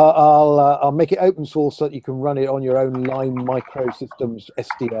And I'll make it open source so that you can run it on your own Line Microsystems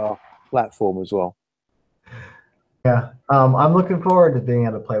SDR platform as well. Yeah, I'm looking forward to being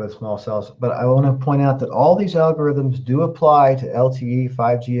able to play with small cells, but I want to point out that all these algorithms do apply to LTE,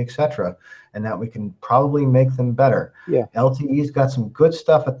 5G, etc., and that we can probably make them better. Yeah. LTE's got some good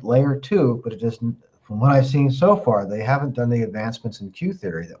stuff at layer 2, but it just, from what I've seen so far, they haven't done the advancements in Q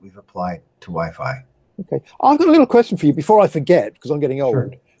theory that we've applied to Wi-Fi. Okay, I've got a little question for you before I forget, because I'm getting old.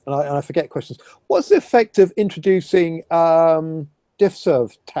 Sure. and I forget questions. What's the effect of introducing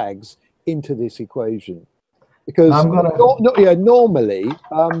diffserv tags into this equation? Because normally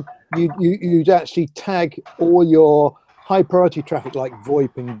you'd actually tag all your high priority traffic like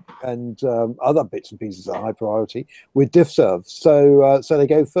VoIP and other bits and pieces of high priority with diffserv, so they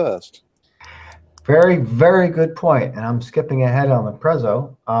go first. Very, very good point, and I'm skipping ahead on the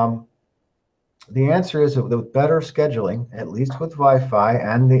Prezzo. The answer is that with better scheduling, at least with Wi-Fi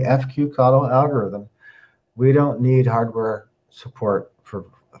and the FQ-Codel algorithm, we don't need hardware support for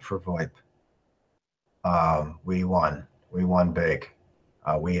VoIP. We won big.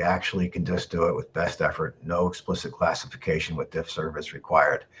 We actually can just do it with best effort. No explicit classification with diffserv is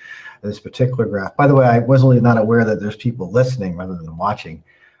required. This particular graph, by the way, I wasn't not aware that there's people listening rather than watching.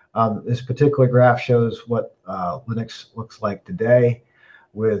 This particular graph shows what Linux looks like today,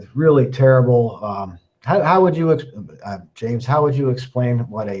 with really terrible. How would you, James? How would you explain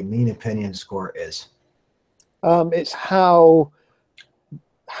what a mean opinion score is? It's how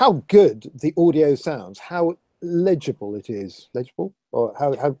good the audio sounds, how legible it is, or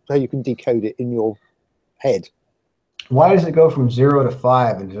how you can decode it in your head. Why does it go from 0 to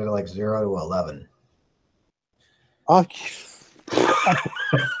 5 instead of like 0 to 11?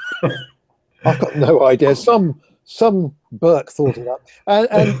 I've got no idea. Some Burke thought it up,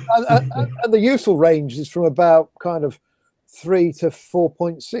 and the useful range is from about kind of 3 to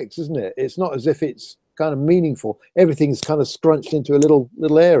 4.6, isn't it? It's not as if it's kind of meaningful. Everything's kind of scrunched into a little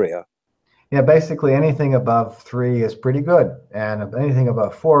area. Yeah, basically anything above 3 is pretty good, and anything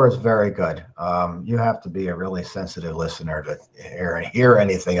above 4 is very good. You have to be a really sensitive listener to hear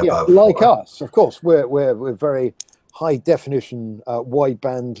anything above 4. Like us, of course. We're very high definition,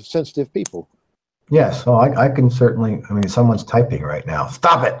 wideband sensitive people. Yes, well, I can certainly. I mean, someone's typing right now.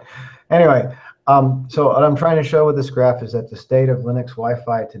 Stop it. Anyway, so what I'm trying to show with this graph is that the state of Linux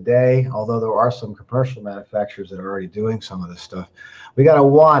Wi-Fi today, although there are some commercial manufacturers that are already doing some of this stuff, we got a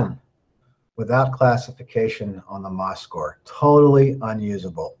 1 without classification on the MOS score. Totally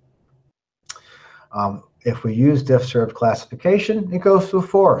unusable. If we use diffserv classification, it goes to a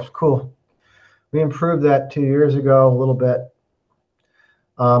 4. It's cool. We improved that 2 years ago a little bit.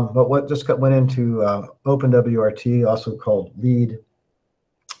 But what just went into OpenWRT, also called LEAD,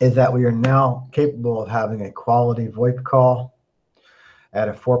 is that we are now capable of having a quality VoIP call at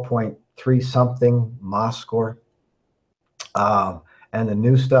a 4.3 something MOS score. And the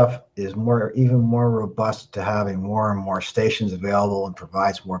new stuff is even more robust to having more and more stations available and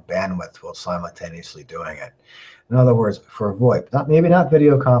provides more bandwidth while simultaneously doing it. In other words, for VoIP, maybe not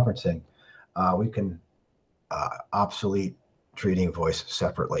video conferencing, we can obsolete treating voice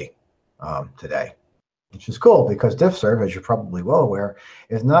separately today, which is cool because diffserv, as you're probably well aware,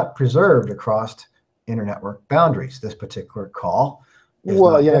 is not preserved across internetwork boundaries. This particular call is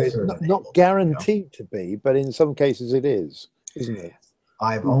it's not guaranteed to be, but in some cases it is, isn't it?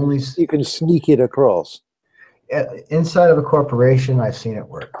 You can sneak it across. Inside of a corporation, I've seen it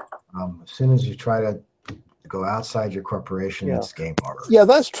work. As soon as you try to go outside your corporation, it's game over. Yeah,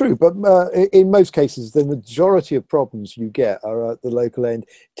 that's true. But in most cases, the majority of problems you get are at the local end,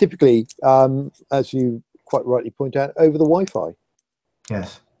 typically, as you quite rightly point out, over the Wi-Fi.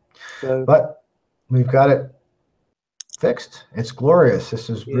 Yes. So, but we've got it fixed. It's glorious. This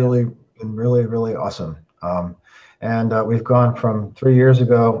has really been really awesome. And we've gone from 3 years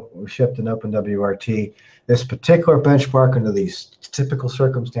ago, we shipped an OpenWRT. This particular benchmark under these typical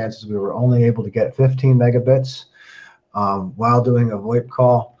circumstances, we were only able to get 15 megabits while doing a VoIP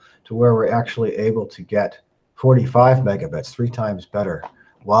call, to where we're actually able to get 45 megabits, 3 times better,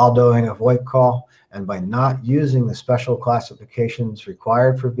 while doing a VoIP call. And by not using the special classifications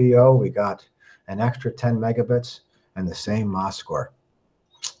required for VO, we got an extra 10 megabits and the same MOS score.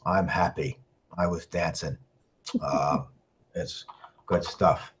 I'm happy. I was dancing. It's good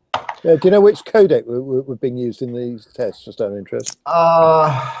stuff. do you know which codec were being used in these tests, just out of interest?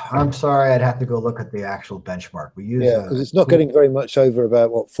 I'm sorry, I'd have to go look at the actual benchmark. We use because it's not getting very much over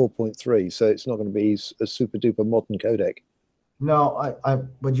about, what, 4.3, so it's not going to be a super duper modern codec. No,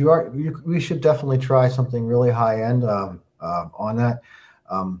 but we should definitely try something really high end on that.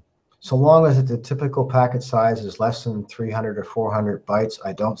 So long as the typical packet size is less than 300 or 400 bytes,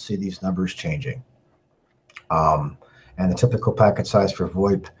 I don't see these numbers changing. And the typical packet size for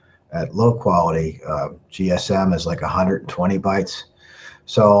VoIP at low quality GSM is like 120 bytes.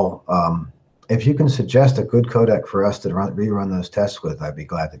 So if you can suggest a good codec for us to rerun those tests with, I'd be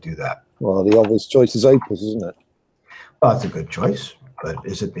glad to do that. Well, the obvious choice is Opus, isn't it? Well, it's a good choice, but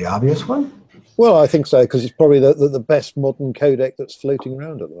is it the obvious one? Well, I think so, because it's probably the best modern codec that's floating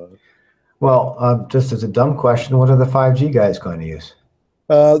around at the moment. Well, just as a dumb question, what are the 5G guys going to use?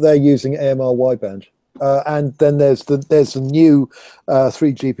 They're using AMR wideband. And then there's the new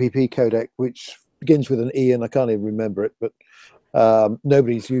 3GPP codec, which begins with an E, and I can't even remember it, but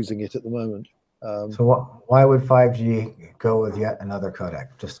nobody's using it at the moment. So why would 5G go with yet another codec?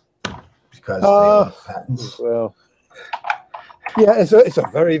 Just because they love patents? Well, yeah, it's a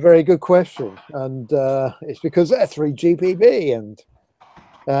very, very good question, and it's because they're 3GPP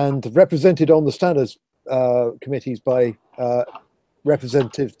and represented on the standards committees by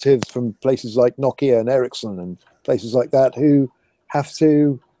representatives from places like Nokia and Ericsson and places like that, who have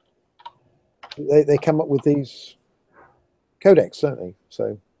to, they come up with these codecs, don't they?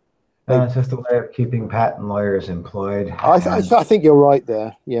 So it's just a way of keeping patent lawyers employed. I think you're right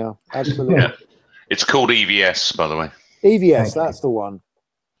there. Yeah, absolutely. Yeah. It's called EVS, by the way. EVS, that's the one.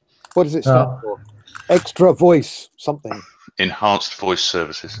 What does it stand for? Extra voice something. Enhanced voice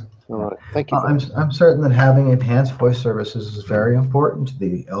services. All right, thank you. I'm certain that having enhanced voice services is very important to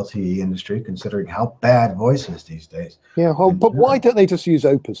the LTE industry, considering how bad voice is these days. Yeah, well, but why don't they just use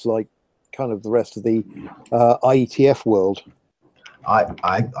Opus like kind of the rest of the IETF world?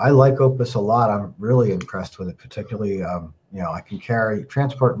 I like Opus a lot. I'm really impressed with it, particularly, you know, I can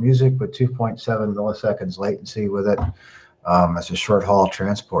transport music with 2.7 milliseconds latency with it as a short haul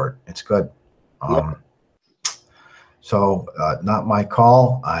transport. It's good. So not my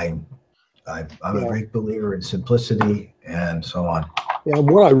call. I'm a great believer in simplicity and so on. Yeah, and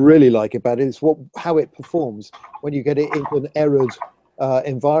what I really like about it is how it performs when you get it into an errored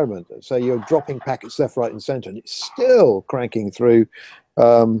environment. So you're dropping packets left, right, and center, and it's still cranking through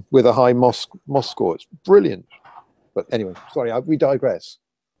with a high MOS score. It's brilliant. But anyway, sorry, we digress.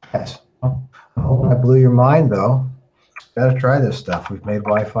 Yes. Well, I hope I blew your mind, though. Got to try this stuff. We've made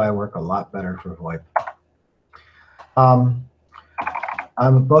Wi-Fi work a lot better for VoIP.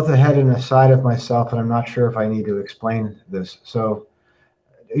 I'm both ahead and aside of myself, and I'm not sure if I need to explain this. So,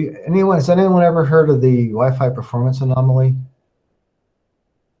 has anyone ever heard of the Wi-Fi performance anomaly?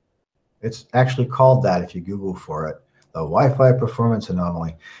 It's actually called that if you Google for it, the Wi-Fi performance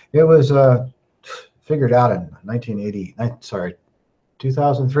anomaly. It was figured out in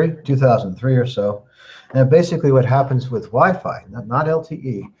 2003 or so. And basically what happens with Wi-Fi, not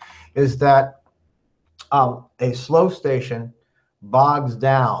LTE, is that a slow station bogs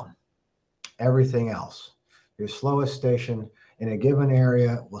down everything else. Your slowest station in a given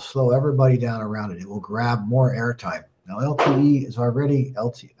area will slow everybody down around it. It will grab more airtime. Now LTE is already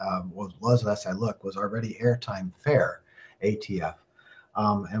was already airtime fair, ATF.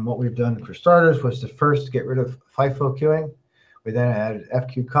 And what we've done for starters was to first get rid of FIFO queuing. We then added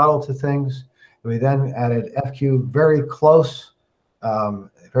FQ cuddle to things. We then added FQ very close,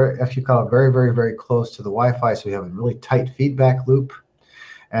 FQ cuddle very, very, very close to the Wi-Fi, so we have a really tight feedback loop.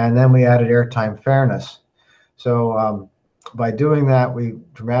 And then we added airtime fairness. So by doing that, we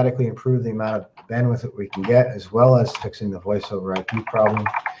dramatically improved the amount of bandwidth that we can get, as well as fixing the voice over IP problem.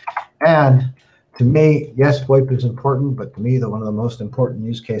 And to me, yes, VoIP is important, but to me, one of the most important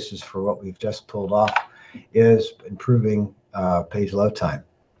use cases for what we've just pulled off is improving page load time.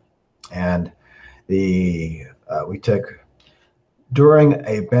 And we took, during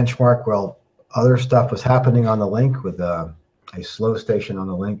a benchmark while other stuff was happening on the link with a slow station on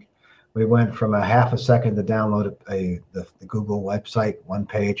the link, we went from a half a second to download the Google website, one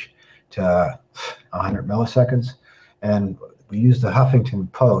page, to 100 milliseconds. And we used the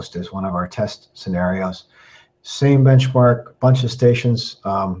Huffington Post as one of our test scenarios. Same benchmark, bunch of stations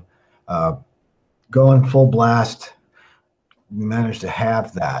going full blast. We managed to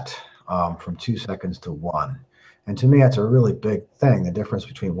have that from 2 seconds to 1. And to me, that's a really big thing. The difference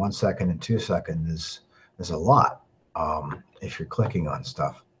between 1 second and 2 seconds is a lot if you're clicking on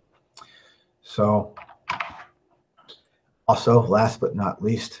stuff. So also, last but not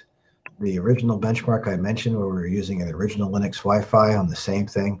least, the original benchmark I mentioned where we were using an original Linux Wi-Fi on the same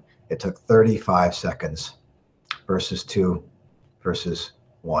thing, it took 35 seconds versus 2 versus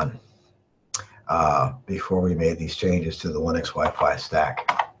 1 before we made these changes to the Linux Wi-Fi stack.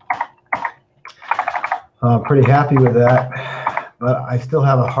 I'm pretty happy with that, but I still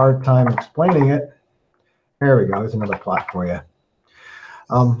have a hard time explaining it. There we go. There's another plot for you.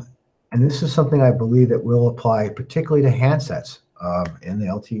 And this is something I believe that will apply particularly to handsets in the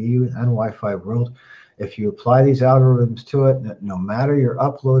LTE and Wi-Fi world. If you apply these algorithms to it, no matter your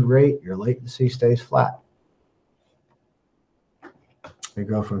upload rate, your latency stays flat. You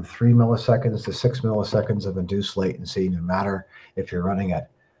go from 3 milliseconds to 6 milliseconds of induced latency, no matter if you're running at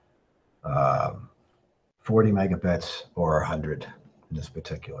 40 megabits or 100 in this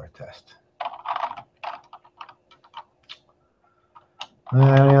particular test.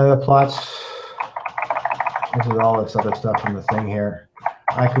 Any other plots? This is all this other stuff from the thing here.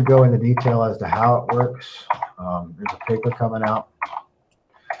 I could go into detail as to how it works. There's a paper coming out.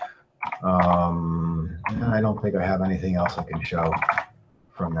 And I don't think I have anything else I can show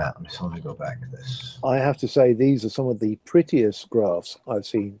from that. Let me go back to this. I have to say, these are some of the prettiest graphs I've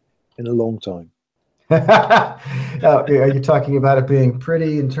seen in a long time. Are you talking about it being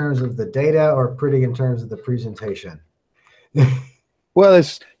pretty in terms of the data or pretty in terms of the presentation? Well,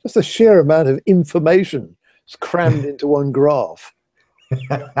 it's just the sheer amount of information is crammed into one graph.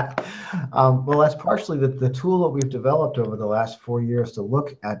 Well, that's partially the tool that we've developed over the last 4 years to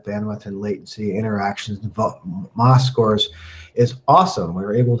look at bandwidth and latency, interactions, and MOS scores is awesome. We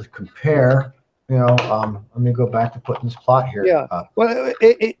were able to compare, let me go back to putting this plot here. Yeah, well,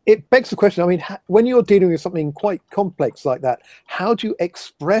 it begs the question, I mean, when you're dealing with something quite complex like that, how do you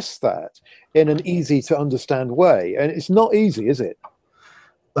express that in an easy to understand way? And it's not easy, is it?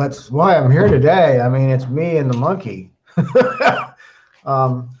 That's why I'm here today. I mean, it's me and the monkey.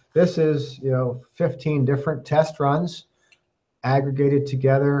 This is, 15 different test runs aggregated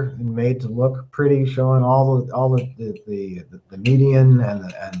together and made to look pretty, showing all the median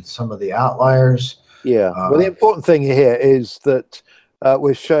and some of the outliers. Yeah. Well, the important thing here is that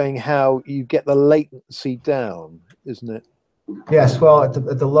we're showing how you get the latency down, isn't it? Yes. Well, at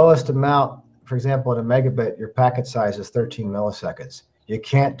the lowest amount, for example, at a megabit, your packet size is 13 milliseconds. You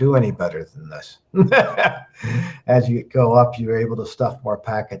can't do any better than this. As you go up, you're able to stuff more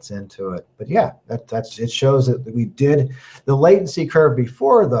packets into it. But yeah, it shows that we did the latency curve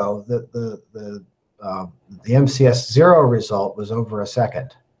before, though. The MCS 0 result was over a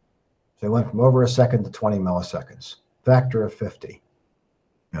second. So it went from over a second to 20 milliseconds, factor of 50.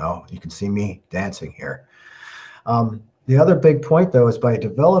 You can see me dancing here. The other big point, though, is by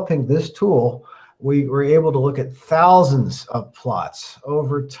developing this tool, we were able to look at thousands of plots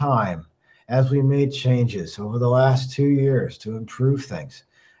over time as we made changes over the last 2 years to improve things.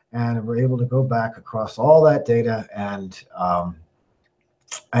 And we're able to go back across all that data and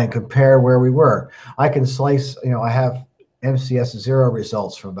compare where we were. I can slice, I have MCS 0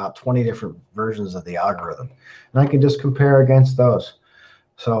 results from about 20 different versions of the algorithm, and I can just compare against those.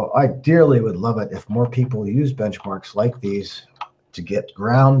 So I dearly would love it if more people use benchmarks like these to get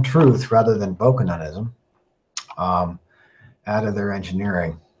ground truth rather than Bokononism out of their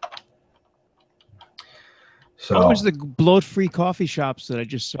engineering. So what was the bloat-free coffee shops that I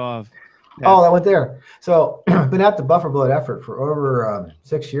just saw? Oh, that went there. So been at the buffer bloat effort for over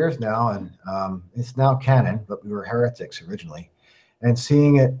 6 years now, and it's now canon, but we were heretics originally. And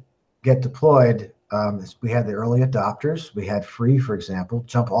seeing it get deployed, we had the early adopters. We had Free, for example,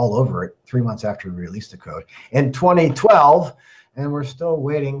 jump all over it 3 months after we released the code in 2012. And we're still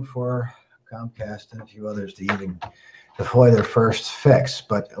waiting for Comcast and a few others to even deploy their first fix.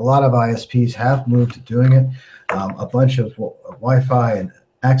 But a lot of ISPs have moved to doing it. A bunch of Wi-Fi and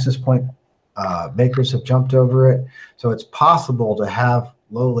access point makers have jumped over it. So it's possible to have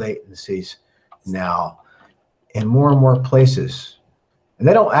low latencies now in more and more places. And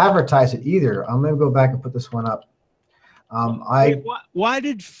they don't advertise it either. I'm going to go back and put this one up. Why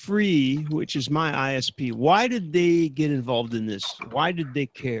did Free, which is my ISP, why did they get involved in this? Why did they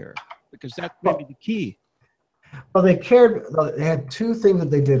care? Because that's maybe the key. Well, they cared. They had two things that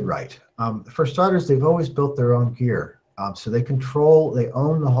they did right. For starters, they've always built their own gear. So they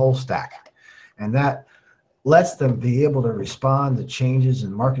own the whole stack. And that lets them be able to respond to changes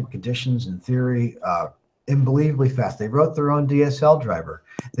in market conditions and theory unbelievably fast. They wrote their own DSL driver.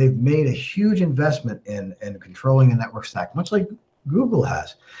 They've made a huge investment in controlling a network stack, much like Google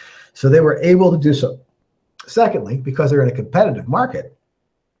has. So they were able to do so. Secondly, because they're in a competitive market,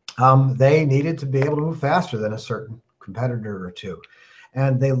 they needed to be able to move faster than a certain competitor or two.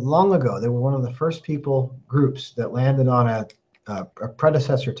 And they long ago, they were one of the first groups that landed on a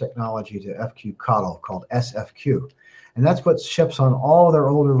predecessor technology to FQ Coddle called SFQ. And that's what ships on all their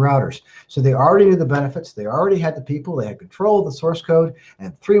older routers. So they already knew the benefits. They already had the people. They had control of the source code.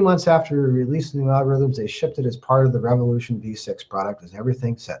 And 3 months after releasing the new algorithms, they shipped it as part of the Revolution V6 product as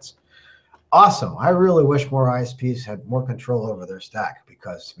everything sits. Awesome. I really wish more ISPs had more control over their stack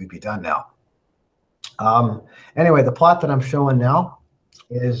because we'd be done now. Anyway, the plot that I'm showing now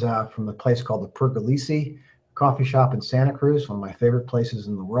is from a place called the Pergolesi coffee shop in Santa Cruz, one of my favorite places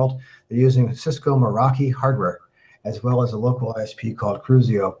in the world. They're using Cisco Meraki hardware, as well as a local ISP called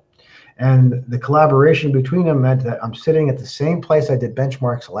Cruzio. And the collaboration between them meant that I'm sitting at the same place I did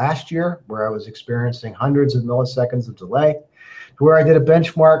benchmarks last year, where I was experiencing hundreds of milliseconds of delay, to where I did a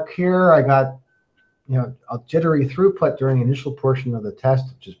benchmark here. I got, a jittery throughput during the initial portion of the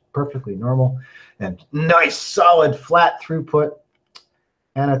test, which is perfectly normal, and nice, solid, flat throughput,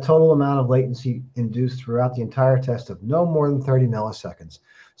 and a total amount of latency induced throughout the entire test of no more than 30 milliseconds.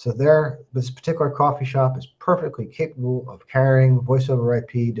 So this particular coffee shop is perfectly capable of carrying voice over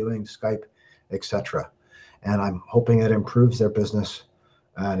IP, doing Skype, etc. And I'm hoping it improves their business.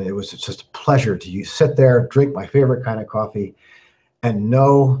 And it's just a pleasure to sit there, drink my favorite kind of coffee, and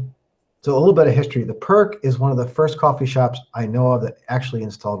know. So a little bit of history. The Perk is one of the first coffee shops I know of that actually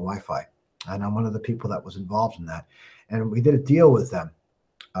installed Wi-Fi. And I'm one of the people that was involved in that. And we did a deal with them.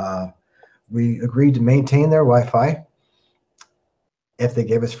 We agreed to maintain their Wi-Fi if they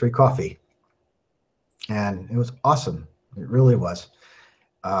gave us free coffee. And it was awesome. It really was.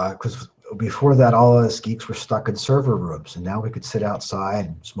 Because before that, all of us geeks were stuck in server rooms. And now we could sit outside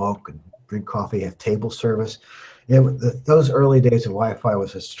and smoke and drink coffee, have table service. Those early days of Wi-Fi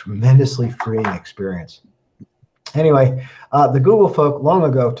was a tremendously freeing experience. Anyway, the Google folk long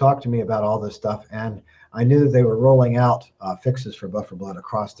ago talked to me about all this stuff, and I knew that they were rolling out fixes for buffer bloat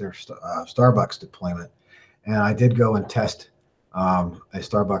across their Starbucks deployment. And I did go and test a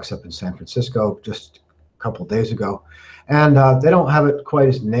Starbucks up in San Francisco just a couple of days ago. And they don't have it quite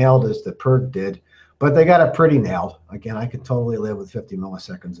as nailed as the Perg did, but they got it pretty nailed. Again, I could totally live with 50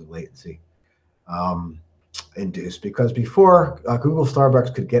 milliseconds of latency induced, because before Google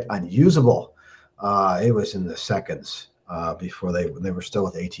Starbucks could get unusable, it was in the seconds before they were still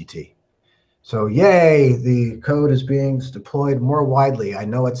with ATT. So yay, the code is being deployed more widely. I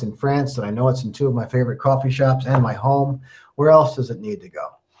know it's in France, and I know it's in 2 of my favorite coffee shops and my home. Where else does it need to go?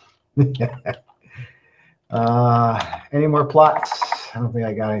 Any more plots? I don't think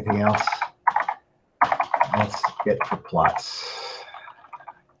I got anything else. Let's get to plots.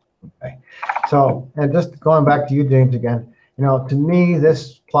 Okay. So, and just going back to you, James, again, to me,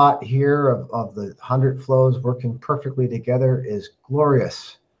 this plot here of the 100 flows working perfectly together is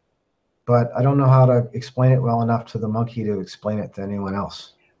glorious. But I don't know how to explain it well enough to the monkey to explain it to anyone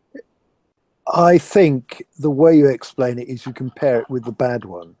else. I think the way you explain it is you compare it with the bad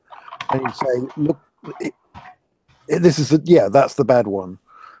one, and you say, "Look, that's the bad one,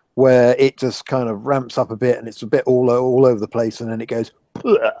 where it just kind of ramps up a bit, and it's a bit all over the place, and then it goes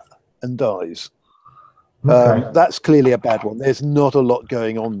and dies." Okay. That's clearly a bad one. There's not a lot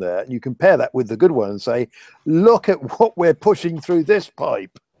going on there. And you compare that with the good one and say, "Look at what we're pushing through this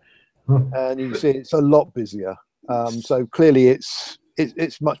pipe." And you see it's a lot busier. So clearly it's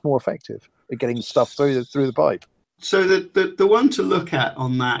much more effective at getting stuff through the pipe. So the one to look at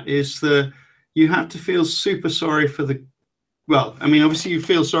on that is you have to feel super sorry for obviously you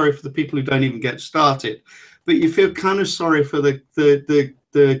feel sorry for the people who don't even get started, but you feel kind of sorry for the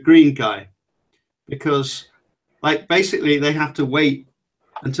green guy, because basically they have to wait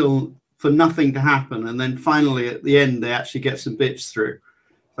for nothing to happen, and then finally at the end they actually get some bits through.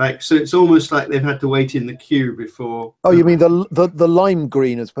 So it's almost like they've had to wait in the queue before. Oh, you mean the lime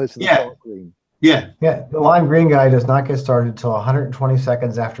green as opposed to the dark green? Yeah. The lime green guy does not get started until 120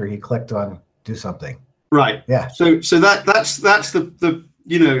 seconds after he clicked on do something. Right. Yeah. So that's the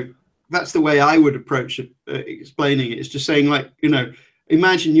that's the way I would approach it, explaining it. It's just saying,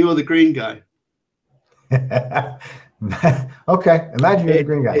 imagine you're the green guy. Okay. Imagine you're the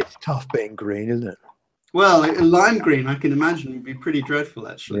green guy. It's tough being green, isn't it? Well, lime green, I can imagine, would be pretty dreadful,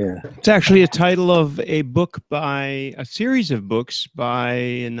 actually. Yeah. It's actually a title of a series of books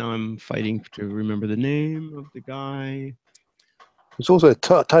and now I'm fighting to remember the name of the guy. It's also a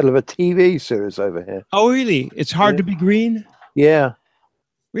title of a TV series over here. Oh, really? It's Hard to Be Green? Yeah.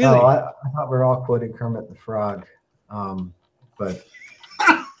 Really? Oh, I thought we were all quoting Kermit the Frog, but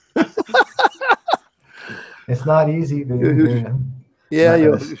it's not easy being green. Yeah,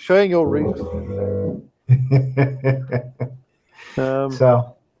 you're showing your roots.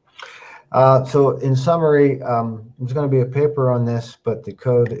 So in summary, there's going to be a paper on this, but the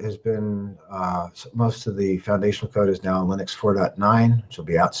code has been, most of the foundational code is now in Linux 4.9, which will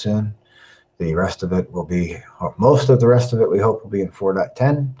be out soon. The rest of it will be, or most of the rest of it we hope will be in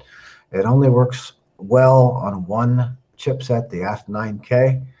 4.10. It only works well on one chipset, the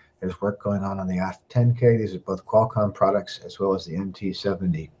AF9K. There's work going on the AF10K. These are both Qualcomm products, as well as the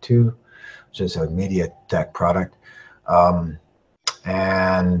MT72, which is a MediaTek product.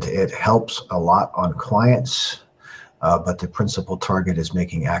 And it helps a lot on clients. but the principal target is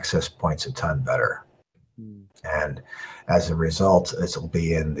making access points a ton better. And as a result, this will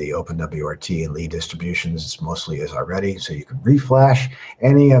be in the OpenWRT and lead distributions. It's mostly is already, so you can reflash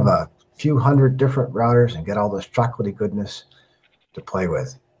any of a few hundred different routers and get all this chocolatey goodness to play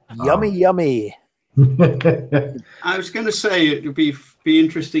with. Yummy, yummy. I was going to say it would be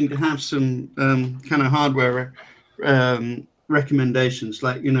interesting to have some kind of hardware recommendations,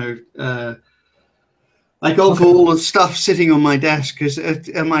 like, you know, like of all the stuff sitting on my desk,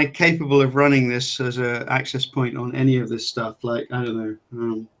 am I capable of running this as an access point on any of this stuff? Like, I don't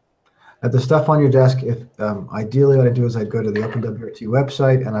know. At the stuff on your desk, if ideally what I do is I'd go to the OpenWRT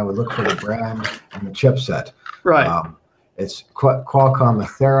website and I would look for the brand and the chipset. Right. It's Qualcomm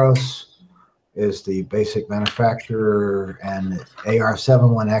Atheros is the basic manufacturer, and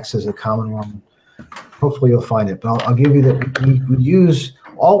AR71X is a common one. Hopefully you'll find it, but I'll give you that.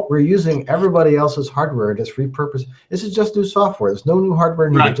 We're using everybody else's hardware, just repurpose. This is just new software. There's no new hardware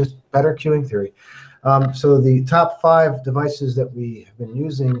needed, right. Just better queuing theory. So the top 5 devices that we have been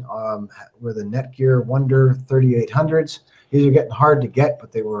using were the Netgear Wonder 3800s. These are getting hard to get,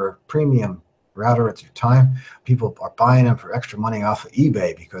 but they were a premium router at the time. People are buying them for extra money off of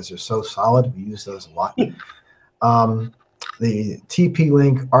eBay because they're so solid. We use those a lot. The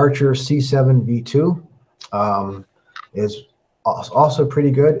TP-Link Archer C7 V2 is also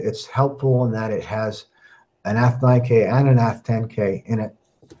pretty good. It's helpful in that it has an ATH9K and an ATH10K in it.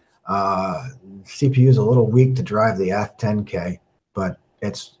 CPU is a little weak to drive the ATH10K, but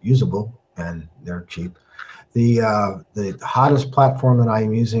it's usable and they're cheap. The hottest platform that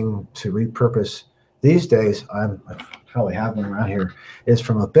I'm using to repurpose these days, I probably have one around here, is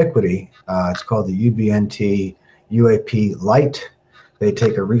from Ubiquiti. It's called the UBNT UAP Lite. They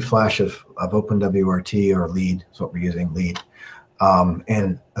take a reflash of OpenWRT or lead, that's what we're using, lead,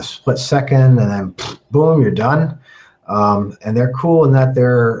 in a split second, and then boom, you're done. And they're cool in that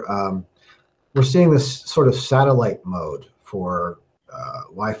we're seeing this sort of satellite mode for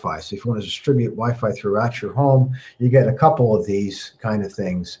Wi-Fi. So if you want to distribute Wi-Fi throughout your home, you get a couple of these kind of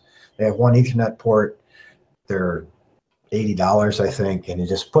things. They have one Ethernet port. They're $80, I think, and you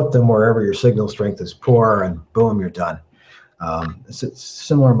just put them wherever your signal strength is poor, and boom, you're done. It's a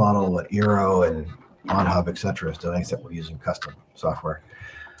similar model to what Eero and OnHub, etc. is doing, except we're using custom software.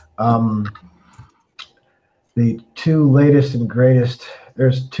 The 2 latest and greatest,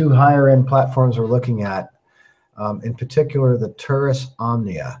 there's 2 higher end platforms we're looking at. In particular, the Turris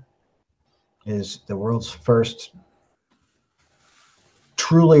Omnia is the world's first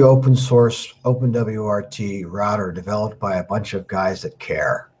truly open source OpenWRT router developed by a bunch of guys that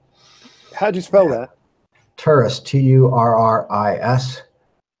care. How do you spell that? Turris, Turris,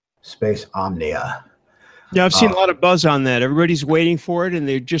 space Omnia. Yeah, I've seen a lot of buzz on that. Everybody's waiting for it, and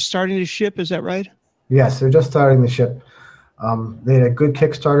they're just starting to ship. Is that right? Yes, they're just starting to ship. They had a good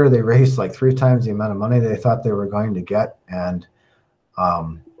Kickstarter. They raised like 3 times the amount of money they thought they were going to get, and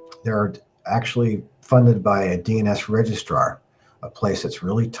they're actually funded by a DNS registrar, a place that's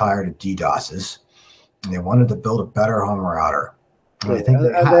really tired of DDoSes, and they wanted to build a better home router. And I think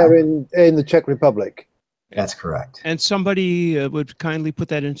they're in the Czech Republic. That's correct. And somebody would kindly put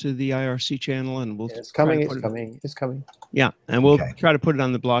that into the IRC channel, and we'll. It's coming. It's coming. Yeah, and we'll try to put it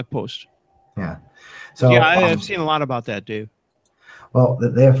on the blog post. Yeah. So yeah, I've seen a lot about that, Dave. Well,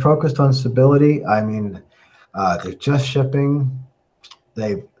 they have focused on stability. I mean, they're just shipping.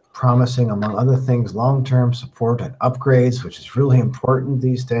 They're promising, among other things, long-term support and upgrades, which is really important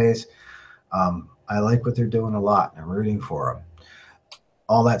these days. I like what they're doing a lot. I'm rooting for them.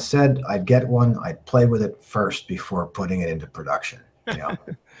 All that said, I'd get one. I'd play with it first before putting it into production. You know,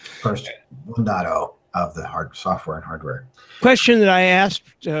 first 1.0 of the software and hardware. Question that I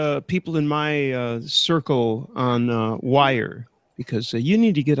asked people in my circle on Wire, because you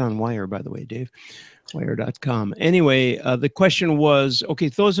need to get on Wire, by the way, Dave, wire.com. Anyway, the question was, okay,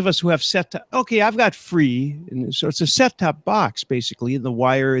 those of us who have set-top, okay, I've got free, and so it's a set-top box, basically. In the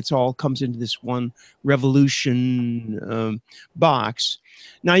Wire, it's all comes into this one Revolution box.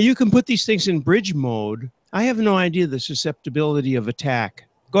 Now, you can put these things in bridge mode. I have no idea the susceptibility of attack.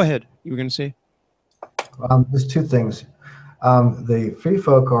 Go ahead. You were going to say? There's 2 things. The free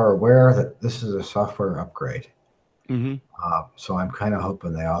folk are aware that this is a software upgrade. Mm-hmm. So I'm kind of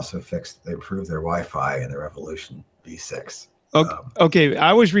hoping they also improve their Wi-Fi in the Revolution V6. Okay,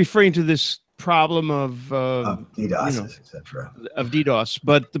 I was referring to this problem of DDoS, etc. Of DDoS,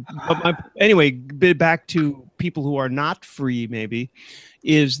 but anyway, back to people who are not free, maybe,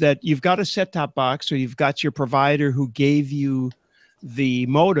 is that you've got a set-top box, or you've got your provider who gave you the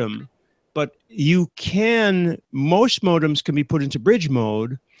modem, but most modems can be put into bridge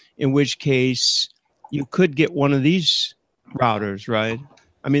mode, in which case you could get one of these routers, right?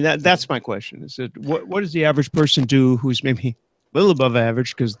 I mean, that's my question. Is it what does the average person do who's maybe a little above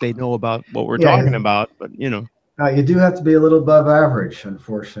average because they know about what we're talking about, but you know. You do have to be a little above average,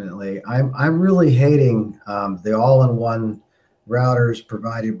 unfortunately. I'm really hating the all-in-one routers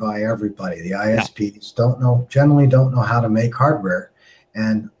provided by everybody. The ISPs generally don't know how to make hardware,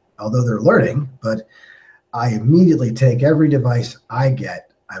 and although they're learning, but I immediately take every device I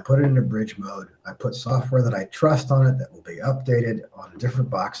get, I put it into bridge mode, I put software that I trust on it that will be updated on a different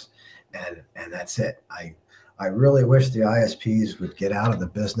box, and that's it. I really wish the ISPs would get out of the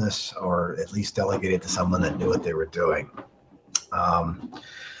business, or at least delegate it to someone that knew what they were doing.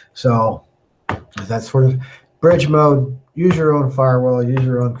 So that's sort of bridge mode. Use your own firewall. Use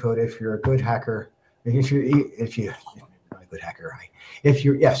your own code. If you're a good hacker, if you're not a good hacker, if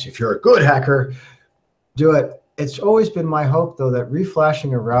you're a good hacker, do it. It's always been my hope, though, that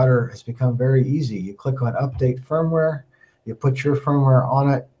reflashing a router has become very easy. You click on update firmware, you put your firmware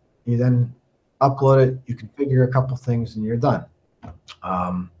on it, you then upload it, you configure a couple things, and you're done.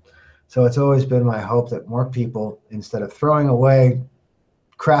 So it's always been my hope that more people, instead of throwing away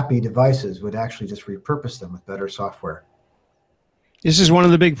crappy devices, would actually just repurpose them with better software. This is one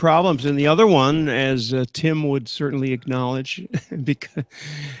of the big problems. And the other one, as Tim would certainly acknowledge, because,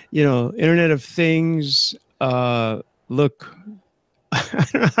 you know, Internet of Things, look, I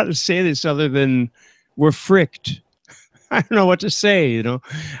don't know how to say this other than we're fricked. I don't know what to say, you know.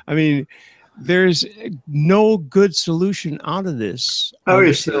 I mean, there's no good solution out of this. Oh,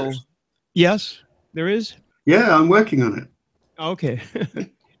 yes, there is. Yes, there is? Yeah, I'm working on it. Okay.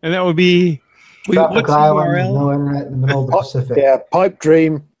 And that would be... Tropic Island, no internet in the middle of the Pacific. Yeah, pipe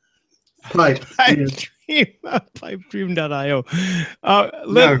dream. Pipedream.io.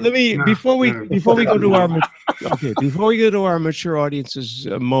 Let me before we go to our mature audiences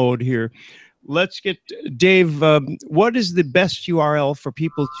mode here, let's get Dave. What is the best URL for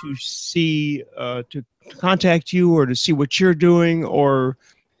people to see to contact you, or to see what you're doing, or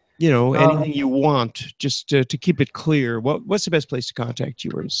you know, anything you want, just to keep it clear? What's the best place to contact you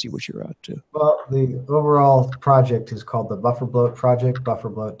or to see what you're up to? Well, the overall project is called the Bufferbloat Project,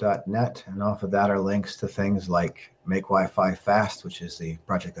 bufferbloat.net, and off of that are links to things like make-wifi-fast, which is the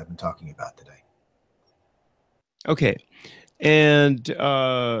project I've been talking about today. Okay, and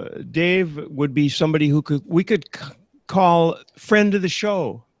Dave would be somebody who we could call friend of the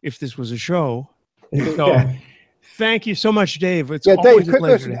show if this was a show. So, yeah. Thank you so much, Dave. It's always a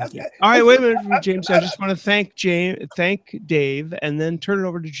pleasure to have you. All right, wait a minute, James. I just want to thank Dave, and then turn it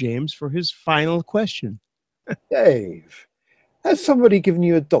over to James for his final question. Dave, has somebody given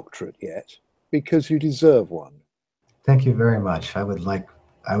you a doctorate yet? Because you deserve one. Thank you very much. I would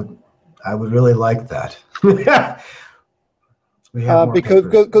really like that. Because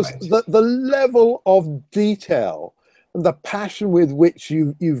the level of detail and the passion with which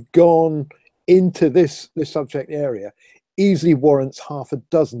you've gone into this subject area easily warrants half a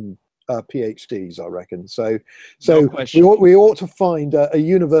dozen PhDs, I reckon. So we ought to find a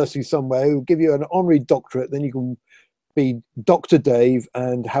university somewhere who will give you an honorary doctorate. Then you can be Dr. Dave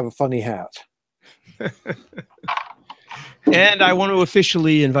and have a funny hat. And I want to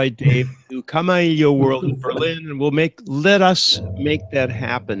officially invite Dave to Kamaillo World in Berlin, and let us make that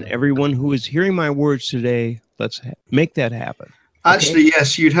happen. Everyone who is hearing my words today, let's make that happen. Actually,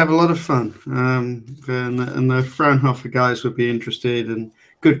 yes, you'd have a lot of fun, and the Fraunhofer guys would be interested, and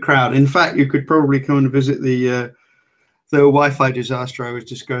good crowd. In fact, you could probably come and visit the Wi-Fi disaster I was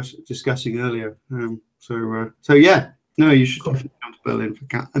discussing earlier. So yeah, no, you should definitely come to Berlin for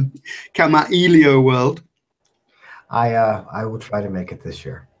Kamaillo World. I will try to make it this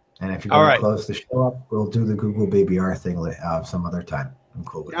year, and if you're going to close the show up, we'll do the Google BBR thing some other time. I'm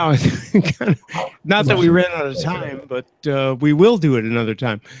cool with it. Not that we ran out of time, but we will do it another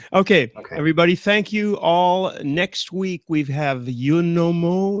time. Okay, everybody, thank you all. Next week we have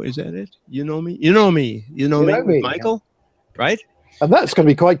Unomo. Is that it? You know me, Michael, right? And that's going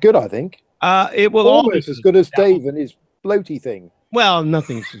to be quite good, I think. It will almost as good as Dave and his floaty thing. Well,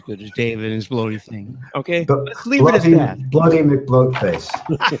 nothing's as good as Dave and his bloaty thing. Okay, let's leave it at that. Bloody McBloatface.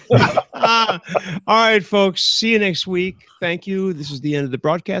 All right, folks. See you next week. Thank you. This is the end of the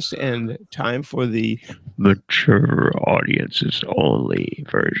broadcast and time for the mature audiences only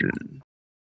version.